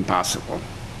impossible?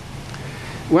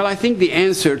 Well, I think the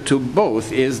answer to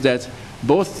both is that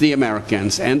both the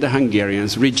Americans and the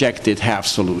Hungarians rejected half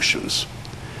solutions.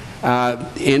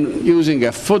 In using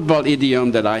a football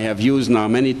idiom that I have used now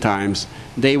many times,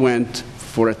 they went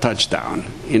for a touchdown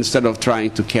instead of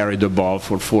trying to carry the ball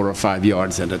for 4 or 5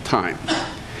 yards at a time.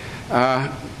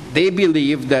 They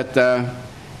believed that,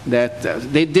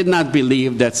 they did not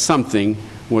believe that something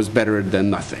was better than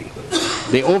nothing.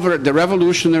 The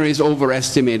revolutionaries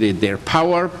overestimated their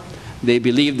power. They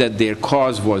believed that their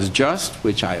cause was just,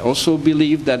 which I also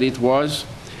believe that it was,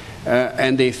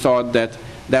 and they thought that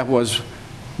that was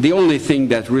the only thing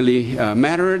that really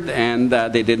mattered, and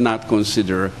they did not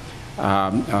consider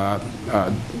the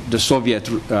Soviet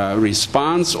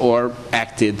response or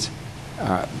acted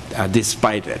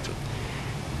despite it.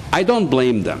 I don't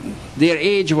blame them. Their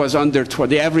age was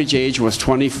the average age was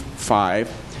 25,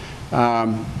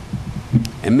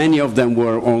 and many of them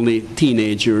were only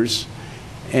teenagers,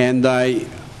 and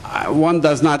one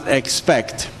does not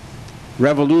expect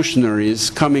revolutionaries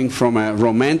coming from a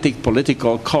romantic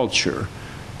political culture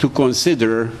to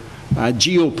consider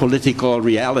geopolitical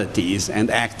realities and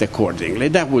act accordingly.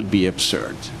 That would be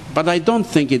absurd. But I don't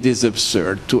think it is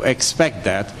absurd to expect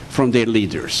that from their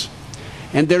leaders.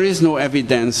 And there is no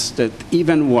evidence that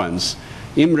even once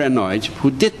Imre Nagy,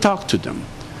 who did talk to them,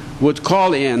 would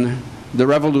call in the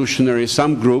revolutionaries,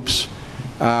 some groups,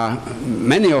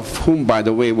 many of whom, by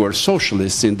the way, were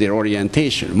socialists in their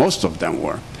orientation, most of them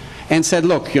were, and said,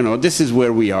 look, you know, this is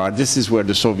where we are, this is where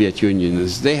the Soviet Union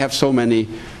is. They have so many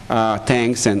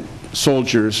tanks and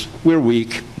soldiers, we're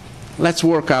weak, let's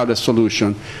work out a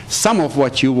solution. Some of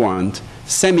what you want,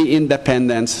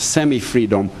 semi-independence,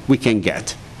 semi-freedom, we can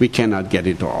get. We cannot get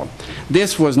it all.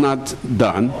 This was not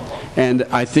done, and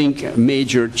I think a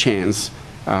major chance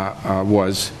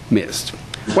was missed.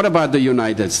 What about the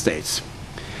United States?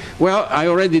 Well, I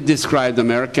already described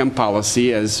American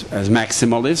policy as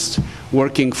maximalist,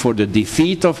 working for the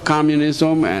defeat of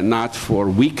communism and not for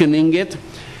weakening it.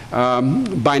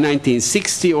 By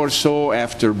 1960 or so,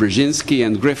 after Brzezinski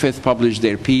and Griffith published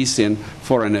their piece in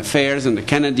Foreign Affairs and the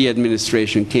Kennedy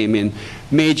administration came in,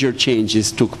 major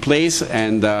changes took place,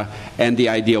 and the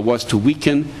idea was to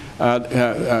weaken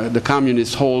the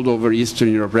communist hold over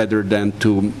Eastern Europe rather than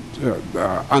to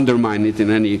undermine it in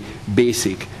any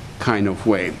basic kind of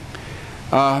way.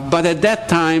 But at that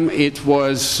time, it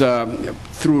was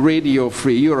through Radio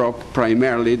Free Europe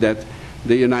primarily that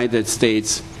the United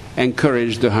States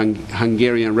encouraged the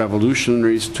Hungarian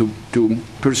revolutionaries to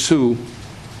pursue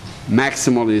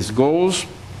maximalist goals.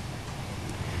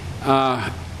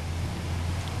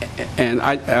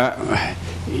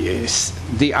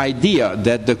 The idea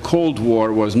that the Cold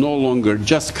War was no longer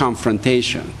just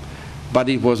confrontation, but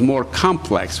it was more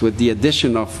complex with the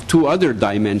addition of 2 other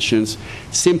dimensions,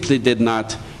 simply did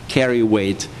not carry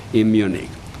weight in Munich.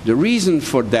 The reason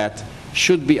for that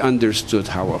should be understood,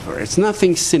 however. It's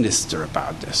nothing sinister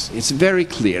about this. It's very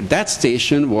clear. That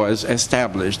station was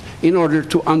established in order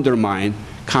to undermine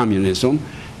communism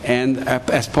and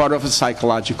as part of a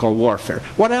psychological warfare.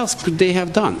 What else could they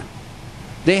have done?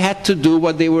 They had to do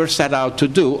what they were set out to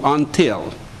do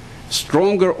until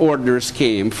stronger orders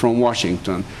came from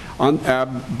Washington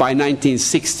by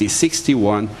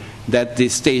 1960-61 that the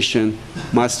station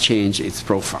must change its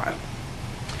profile.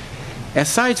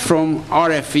 Aside from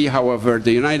RFE, however,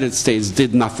 the United States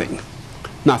did nothing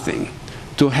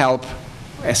to help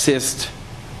assist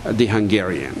the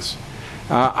Hungarians.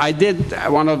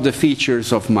 One of the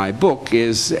features of my book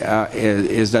is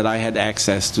that I had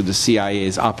access to the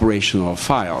CIA's operational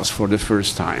files for the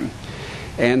first time.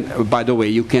 And by the way,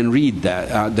 you can read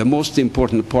that. The most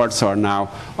important parts are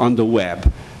now on the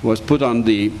web. It was put on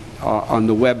the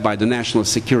web by the National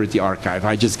Security Archive.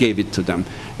 I just gave it to them.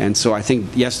 And so I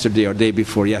think yesterday or day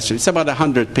before yesterday, it's about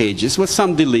 100 pages with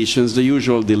some deletions, the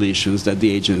usual deletions that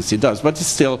the agency does. But it's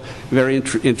still very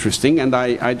interesting, and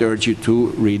I'd urge you to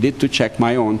read it to check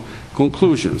my own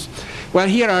conclusions. Well,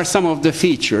 here are some of the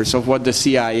features of what the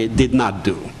CIA did not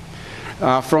do.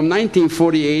 From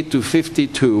 1948 to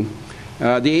 52,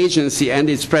 the agency and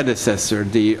its predecessor,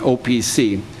 the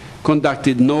OPC,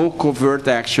 conducted no covert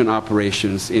action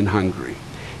operations in Hungary.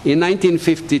 In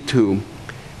 1952,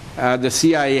 the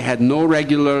CIA had no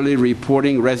regularly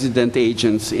reporting resident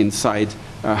agents inside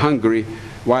Hungary,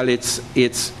 while its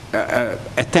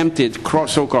attempted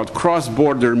so-called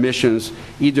cross-border missions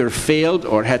either failed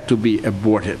or had to be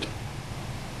aborted.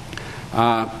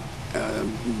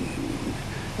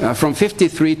 From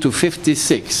 53 to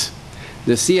 56,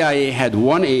 the CIA had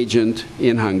 1 agent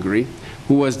in Hungary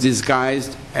who was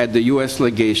disguised at the U.S.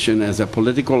 legation as a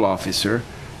political officer,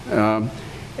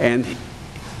 and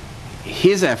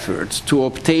his efforts to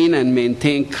obtain and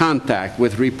maintain contact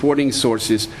with reporting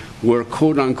sources were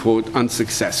quote-unquote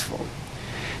unsuccessful.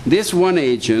 This one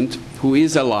agent, who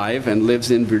is alive and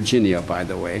lives in Virginia, by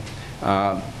the way,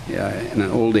 in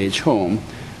an old age home,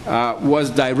 was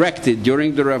directed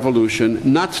during the revolution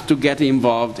not to get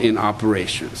involved in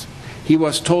operations. He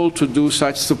was told to do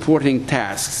such supporting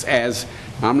tasks as,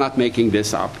 I'm not making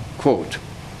this up, quote,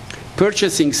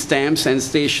 purchasing stamps and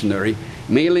stationery,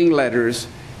 mailing letters,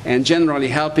 and generally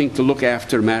helping to look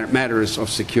after matters of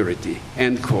security,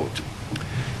 end quote.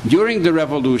 During the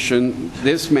revolution,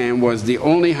 this man was the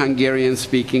only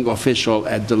Hungarian-speaking official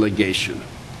at the legation.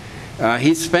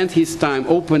 He spent his time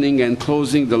opening and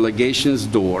closing the legation's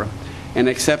door and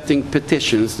accepting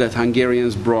petitions that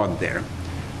Hungarians brought there.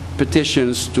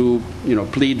 Petitions to,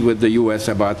 plead with the U.S.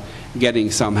 about getting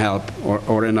some help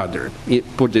or another.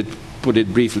 Put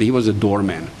it briefly, he was a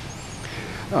doorman.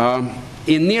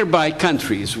 In nearby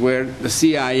countries where the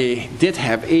CIA did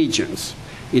have agents,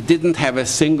 it didn't have a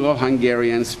single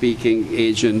Hungarian-speaking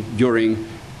agent during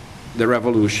the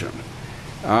revolution.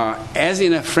 As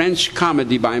in a French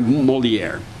comedy by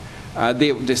Molière,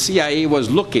 the CIA was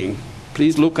looking,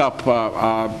 please look up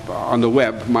on the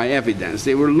web my evidence,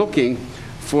 they were looking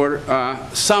for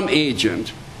some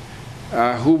agent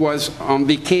who was on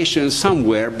vacation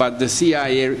somewhere, but the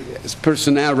CIA's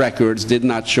personnel records did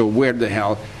not show where the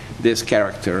hell this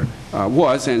character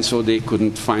was, and so they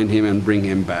couldn't find him and bring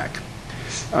him back.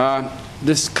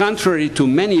 This, contrary to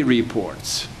many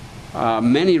reports,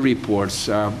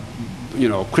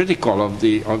 critical of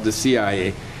the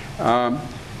CIA,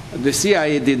 the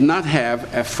CIA did not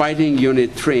have a fighting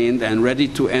unit trained and ready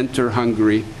to enter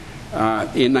Hungary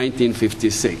in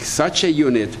 1956. Such a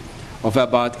unit of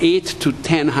about 8 to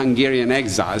 10 Hungarian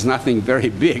exiles, nothing very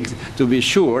big to be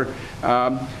sure.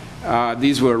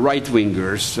 These were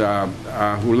right-wingers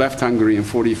who left Hungary in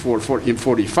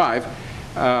 45.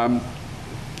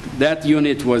 That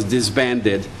unit was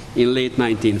disbanded in late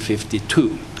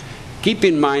 1952. Keep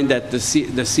in mind that the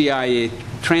CIA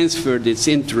transferred its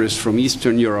interest from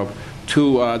Eastern Europe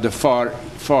to the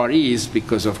Far East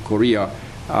because of Korea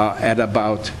at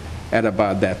about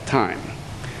that time.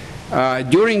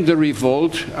 During the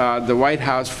revolt, the White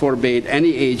House forbade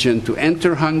any agent to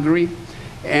enter Hungary,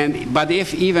 but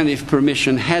even if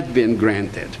permission had been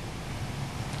granted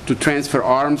to transfer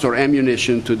arms or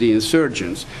ammunition to the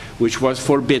insurgents, which was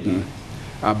forbidden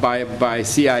by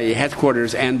CIA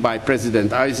headquarters and by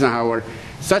President Eisenhower,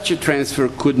 such a transfer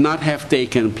could not have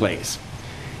taken place.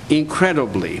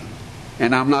 Incredibly,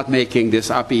 and I'm not making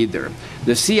this up either,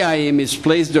 the CIA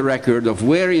misplaced the record of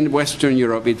where in Western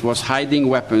Europe it was hiding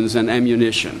weapons and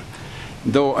ammunition,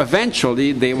 though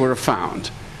eventually they were found.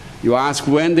 You ask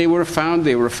when they were found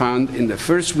in the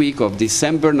first week of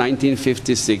December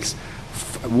 1956,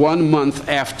 1 month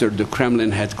after the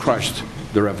Kremlin had crushed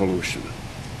the revolution.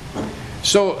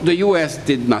 So the US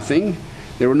did nothing.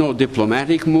 There were no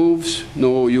diplomatic moves,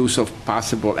 no use of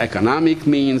possible economic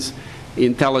means.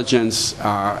 Intelligence,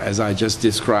 as I just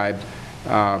described,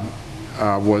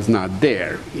 was not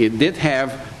there. It did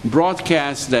have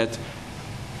broadcasts that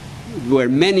were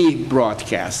many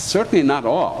broadcasts, certainly not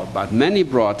all, but many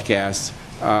broadcasts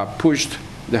pushed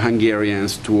the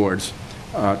Hungarians towards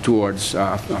a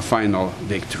final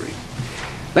victory.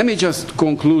 Let me just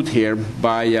conclude here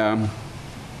by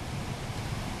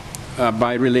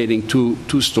relating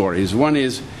two stories. One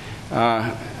is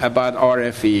about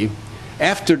RFE.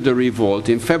 After the revolt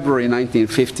in February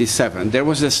 1957, there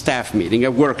was a staff meeting, a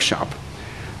workshop,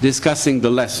 discussing the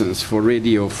lessons for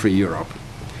Radio Free Europe.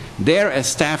 There, a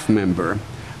staff member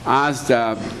asked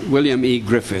William E.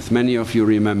 Griffith, many of you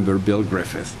remember Bill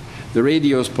Griffith, the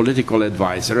radio's political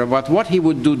advisor, about what he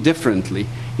would do differently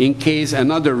in case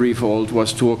another revolt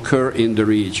was to occur in the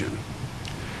region.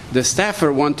 The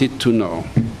staffer wanted to know,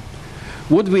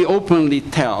 would we openly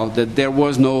tell that there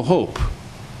was no hope?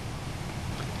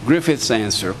 Griffith's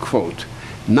answer, quote,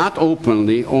 not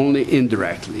openly, only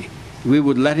indirectly. We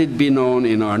would let it be known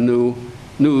in our new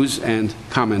news and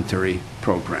commentary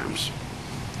programs.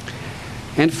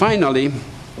 And finally,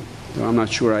 though I'm not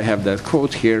sure I have that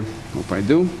quote here, hope I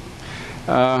do,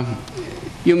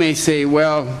 you may say,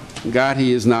 well, God,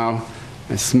 he is now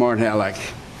a smart aleck.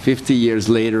 50 years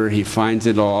later, he finds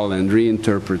it all and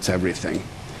reinterprets everything.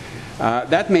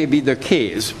 That may be the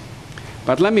case,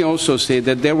 but let me also say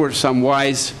that there were some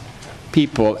wise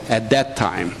people at that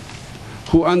time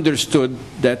who understood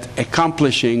that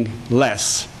accomplishing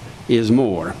less is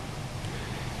more,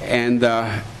 and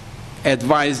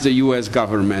advised the U.S.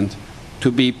 government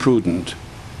to be prudent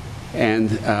and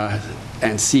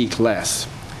seek less.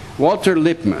 Walter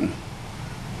Lippmann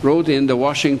wrote in the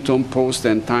Washington Post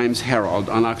and Times Herald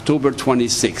on October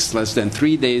 26, less than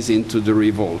 3 days into the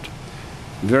revolt,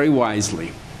 very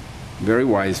wisely,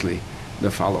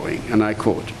 the following, and I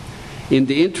quote, "In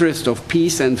the interest of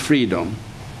peace and freedom,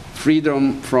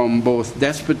 freedom from both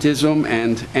despotism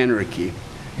and anarchy,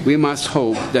 we must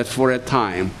hope that for a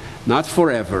time, not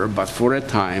forever, but for a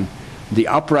time, the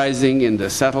uprising in the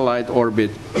satellite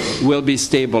orbit will be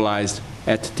stabilized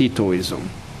at Titoism.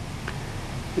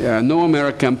 No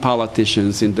American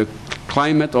politicians in the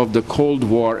climate of the Cold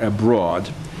War abroad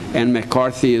and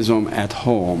McCarthyism at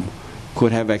home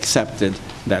could have accepted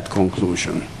that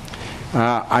conclusion."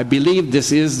 I believe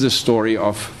this is the story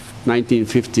of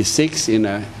 1956 in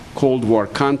a Cold War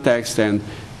context, and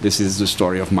this is the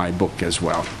story of my book as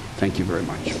well. Thank you very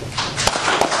much.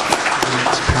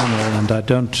 Next panel, and I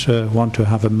don't want to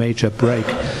have a major break.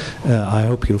 I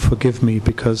hope you'll forgive me,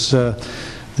 because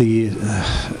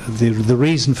the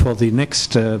reason for the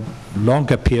next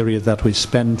longer period that we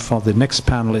spend for the next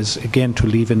panel is, again, to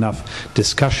leave enough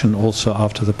discussion also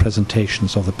after the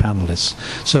presentations of the panelists.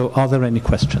 So are there any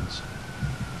questions?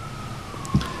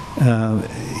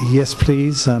 Yes,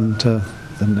 please. And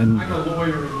I'm a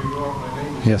lawyer in New York. My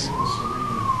name is Yes.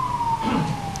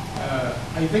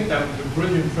 I think that was a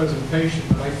brilliant presentation,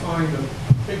 but I find a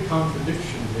big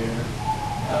contradiction there.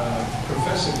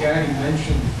 Professor Gaddy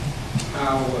mentioned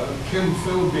how Kim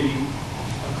Philby,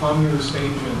 a communist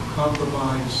agent,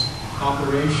 compromised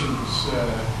operations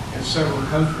in several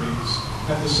countries.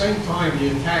 At the same time, he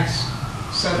attacks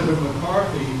Senator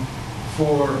McCarthy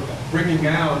for bringing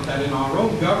out that in our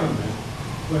own government,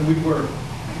 when we were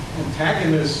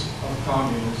antagonists of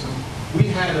communism, we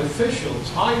had officials,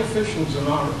 high officials in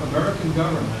our American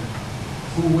government,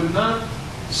 who would not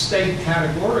state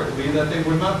categorically that they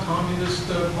were not Communist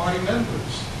Party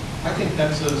members. I think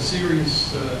that's a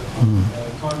serious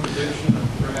contradiction. And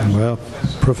perhaps well,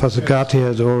 Professor Gatti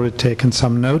has already taken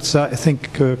some notes. I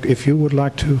think if you would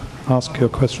like to ask your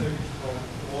question.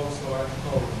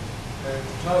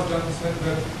 Charles Darwin said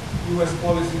that U.S.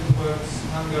 policy towards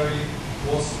Hungary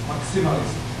was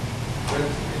maximalist, that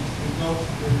it did not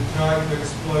try to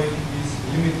exploit these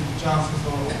limited chances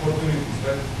or opportunities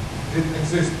that did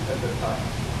exist at that time.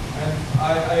 And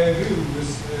I agree with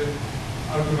this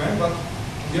argument, but on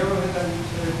the other hand, I would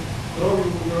draw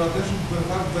your attention to the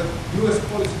fact that U.S.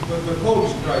 policy toward the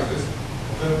Polish crisis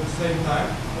at the same time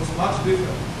was much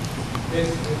different.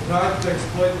 It tried to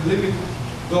exploit limited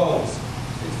goals.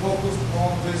 It focused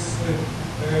on this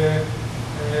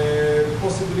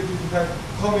possibility to have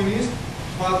communist,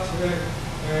 but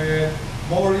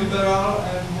more liberal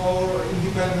and more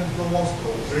independent from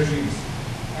Moscow regimes.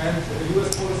 And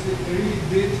U.S. policy really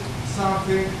did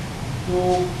something to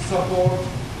support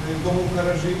the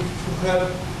Gomulka regime, to help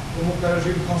Gomulka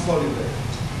regime consolidate.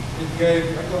 It gave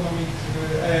economic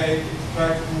aid, it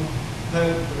tried to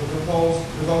help the Poles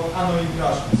without annoying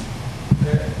Russians,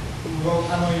 without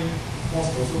annoying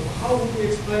Moscow. So how would we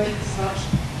explain such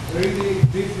really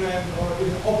different or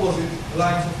even opposite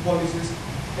lines of policies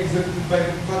executed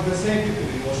by the same people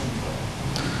in Washington?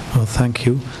 Well, thank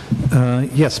you.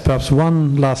 Yes, perhaps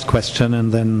one last question,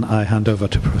 and then I hand over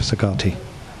to Professor Gatti.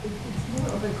 It's more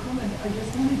of a comment. I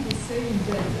just wanted to say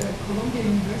that Columbia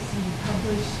University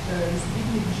published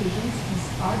Zbigniew Brzezinski's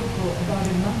article about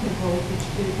a month ago,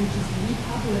 which is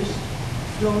republished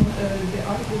from the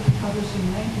article he published in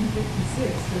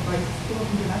 1956 by the School of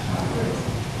International Affairs,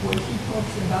 where he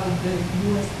talks about the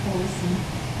U.S. policy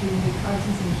during the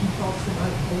crisis, and he talks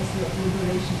about policy of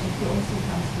liberation, and he also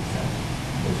comes to some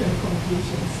different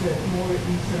conclusions, more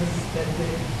in terms that the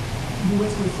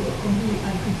U.S. was completely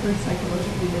unprepared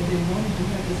psychologically, that they wanted to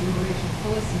have this liberation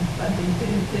policy, but they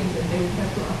didn't think that they would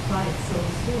have to apply it so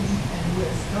soon, and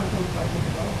were startled by the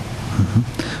development.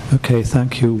 Okay,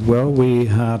 thank you. Well, we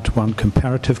had one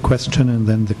comparative question and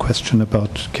then the question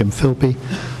about Kim Philby.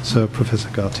 So, Professor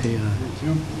Gatti. Thank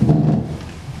you.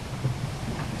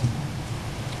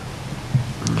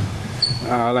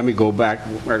 Let me go back.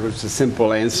 It was a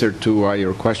simple answer to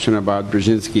your question about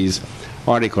Brzezinski's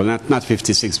article, not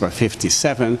 56, but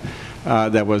 57,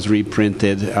 that was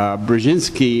reprinted.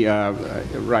 Brzezinski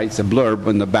writes a blurb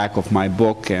on the back of my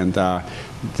book, and I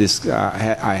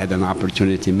had an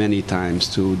opportunity many times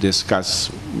to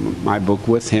discuss my book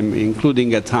with him,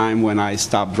 including a time when I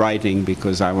stopped writing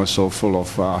because I was so full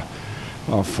of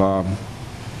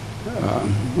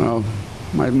well,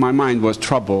 my mind was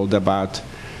troubled about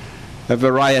a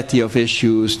variety of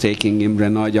issues, taking Imre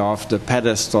Nagy off the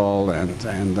pedestal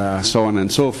and so on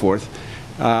and so forth.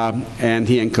 And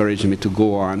he encouraged me to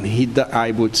go on.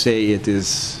 I would say it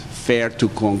is fair to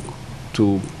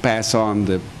pass on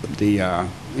the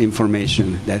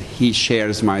information that he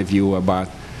shares my view about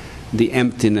the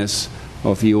emptiness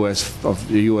of the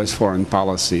U.S. foreign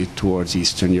policy towards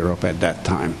Eastern Europe at that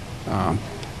time.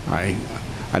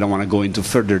 I don't want to go into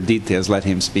further details. Let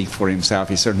him speak for himself.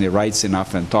 He certainly writes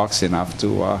enough and talks enough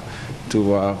to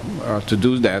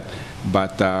do that.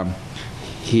 But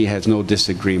he has no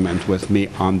disagreement with me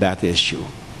on that issue.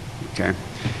 Okay.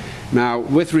 Now,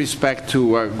 with respect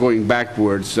to going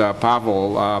backwards,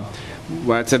 Pavel,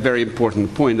 well, it's a very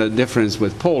important point, the difference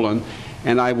with Poland,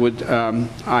 and I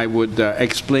would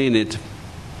explain it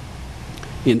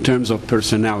in terms of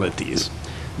personalities.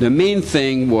 The main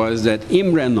thing was that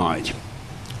Imre Nagy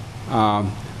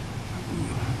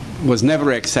was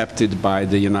never accepted by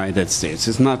the United States.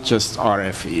 It's not just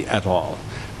RFE at all.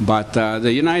 But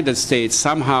the United States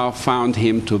somehow found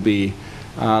him to be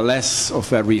less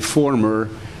of a reformer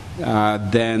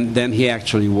than he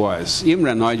actually was.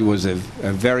 Imre Nagy was a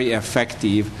very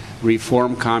effective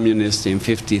reform communist in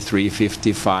 53,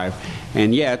 55,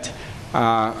 and yet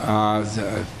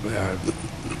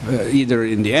either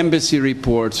in the embassy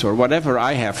reports or whatever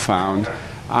I have found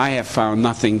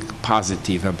nothing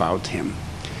positive about him.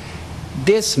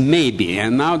 This may be,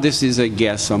 and now this is a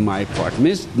guess on my part,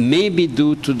 may be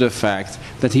due to the fact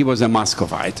that he was a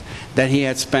Muscovite, that he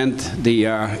had spent the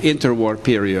interwar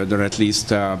period, or at least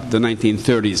the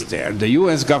 1930s there. The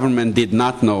US government did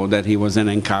not know that he was an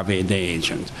NKVD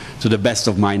agent, to the best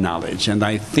of my knowledge, and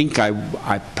I think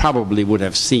I probably would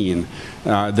have seen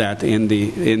that in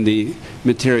the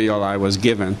material I was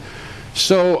given.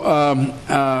 So,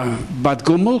 but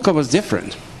Gomulka was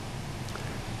different.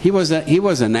 He was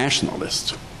a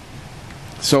nationalist.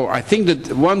 So I think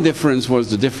that one difference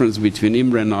was the difference between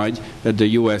Imre Nagy, that the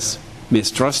U.S.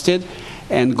 mistrusted,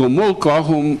 and Gomulka,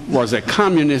 whom was a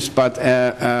communist, but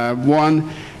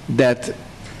one that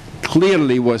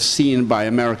clearly was seen by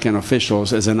American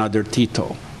officials as another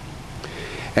Tito.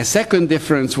 A second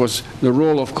difference was the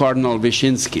role of Cardinal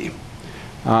Wyszynski,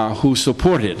 who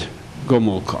supported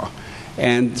Gomulka.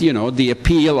 And, you know, the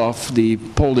appeal of the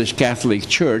Polish Catholic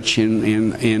Church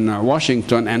in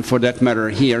Washington, and for that matter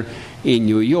here in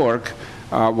New York,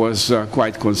 was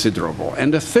quite considerable.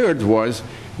 And the third was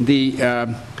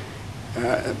the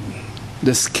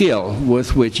skill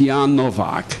with which Jan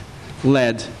Nowak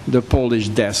led the Polish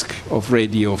desk of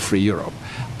Radio Free Europe.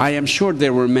 I am sure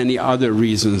there were many other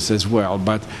reasons as well,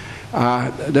 but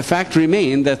the fact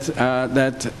remained that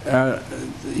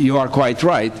you are quite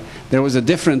right. There was a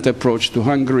different approach to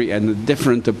Hungary and a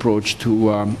different approach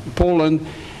to Poland,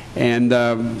 and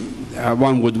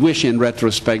one would wish in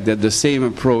retrospect that the same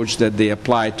approach that they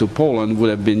applied to Poland would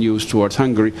have been used towards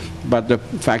Hungary, but the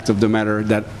fact of the matter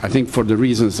that I think for the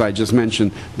reasons I just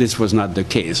mentioned, this was not the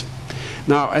case.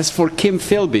 Now, as for Kim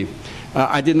Philby,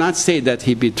 I did not say that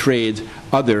he betrayed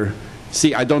other.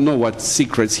 See, I don't know what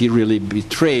secrets he really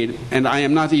betrayed, and I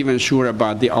am not even sure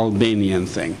about the Albanian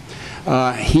thing.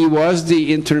 He was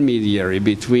the intermediary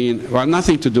between, well,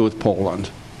 nothing to do with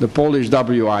Poland. The Polish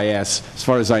WIS, as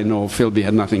far as I know, Philby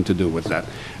had nothing to do with that.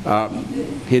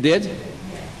 He did?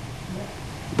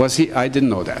 Was he? I didn't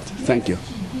know that. Thank you.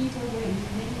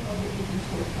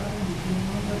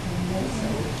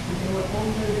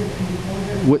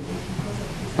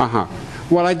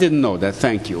 Well, I didn't know that.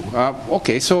 Thank you.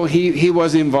 Okay, so he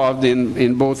was involved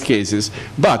in both cases.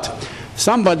 But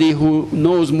somebody who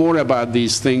knows more about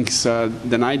these things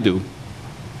than I do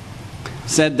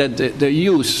said that the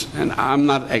use, and I'm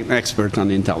not an expert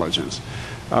on intelligence,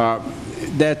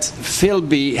 that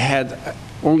Philby had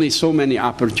only so many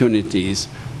opportunities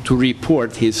to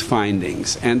report his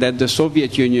findings, and that the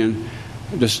Soviet Union,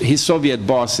 his Soviet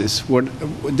bosses,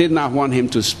 did not want him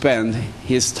to spend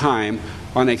his time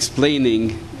on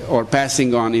explaining or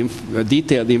passing on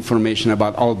detailed information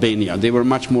about Albania. They were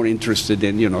much more interested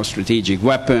in, you know, strategic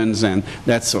weapons and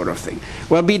that sort of thing.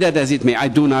 Well, be that as it may, I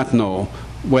do not know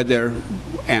whether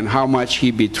and how much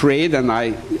he betrayed, and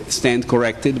I stand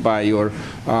corrected by your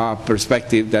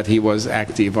perspective that he was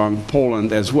active on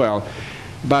Poland as well.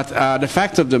 But the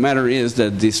fact of the matter is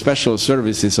that the special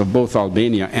services of both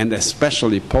Albania and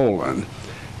especially Poland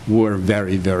were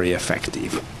very, very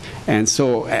effective. And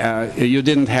so you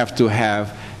didn't have to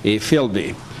have a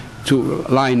Philby to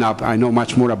line up, I know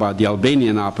much more about the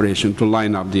Albanian operation, to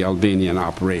line up the Albanian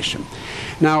operation.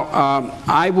 Now,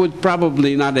 I would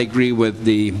probably not agree with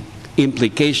the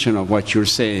implication of what you're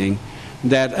saying,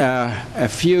 that a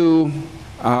few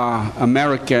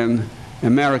Americans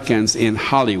in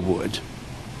Hollywood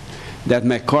that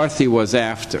McCarthy was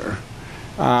after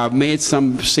made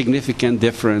some significant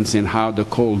difference in how the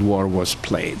Cold War was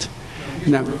played.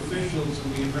 Now,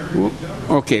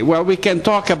 okay, well, we can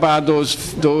talk about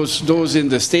those in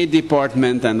the State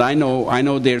Department, and I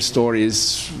know their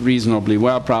stories reasonably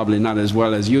well, probably not as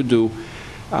well as you do.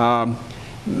 I'm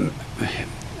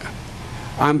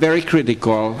very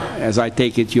critical, as I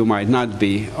take it you might not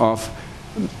be, of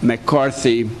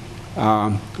McCarthy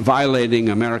violating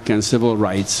American civil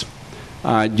rights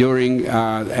during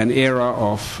an era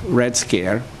of Red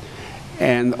Scare,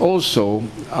 and also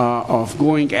of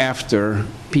going after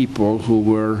people who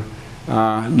were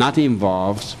not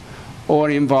involved or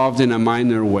involved in a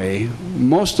minor way.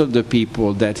 Most of the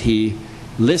people that he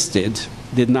listed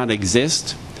did not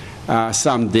exist.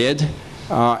 Some did,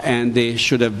 and they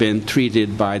should have been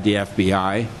treated by the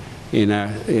FBI in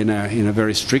a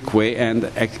very strict way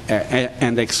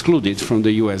and excluded from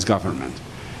the U.S. government.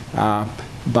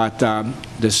 But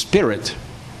the spirit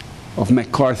of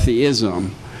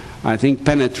McCarthyism, I think,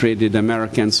 penetrated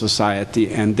American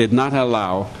society and did not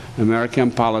allow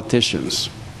American politicians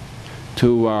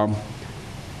to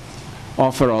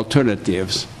offer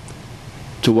alternatives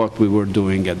to what we were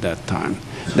doing at that time.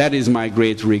 That is my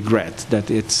great regret, that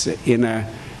it's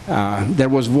there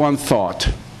was one thought,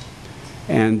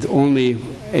 and only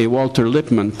a Walter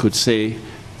Lippmann could say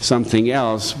something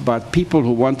else, but people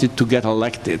who wanted to get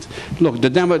elected. Look,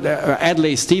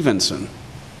 Adlai Stevenson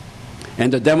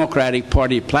and the Democratic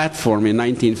Party platform in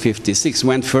 1956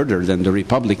 went further than the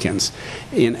Republicans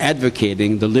in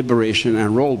advocating the liberation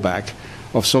and rollback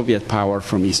of Soviet power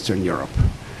from Eastern Europe.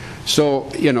 So,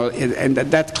 you know, and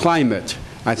that climate,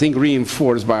 I think,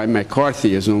 reinforced by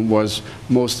McCarthyism, was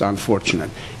most unfortunate.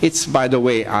 It's, by the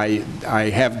way, I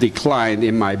have declined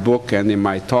in my book and in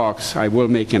my talks, I will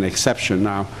make an exception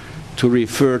now, to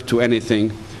refer to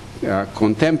anything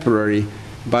contemporary,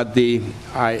 but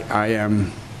I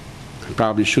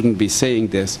probably shouldn't be saying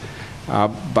this,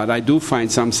 but I do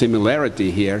find some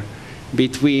similarity here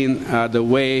between the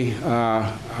way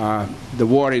the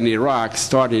war in Iraq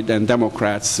started and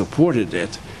Democrats supported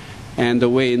it, and the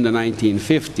way in the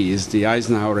 1950s the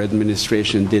Eisenhower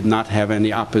administration did not have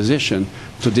any opposition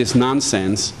to this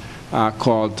nonsense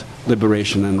called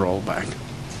liberation and rollback.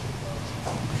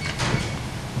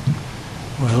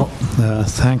 Well,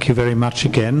 thank you very much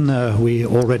again. We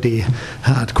already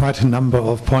had quite a number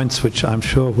of points which I'm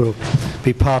sure will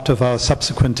be part of our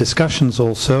subsequent discussions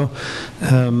also.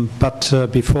 But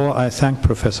before I thank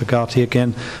Professor Gatti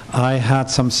again, I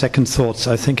had some second thoughts.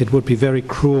 I think it would be very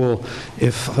cruel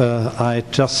if I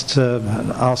just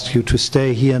asked you to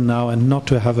stay here now and not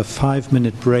to have a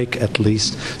 5-minute break at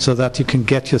least, so that you can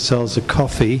get yourselves a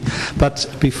coffee.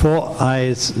 But before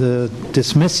I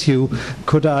dismiss you,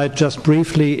 could I just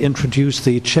briefly introduce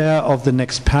the chair of the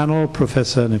next panel,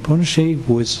 Professor Nepunshi,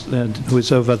 who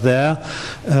is over there,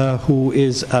 who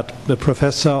is the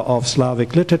professor of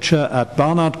Slavic literature at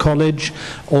Barnard College,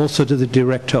 also the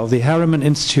director of the Harriman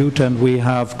Institute, and we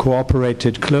have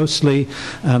cooperated closely,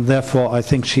 and therefore I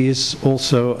think she is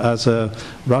also, as a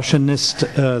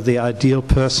Russianist, the ideal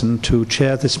person to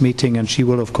chair this meeting, and she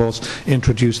will of course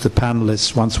introduce the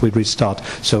panelists once we restart.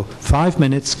 So 5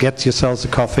 minutes, get yourselves a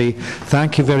coffee.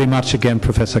 Thank you very much again,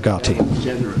 Professor Gatti.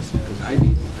 Generous.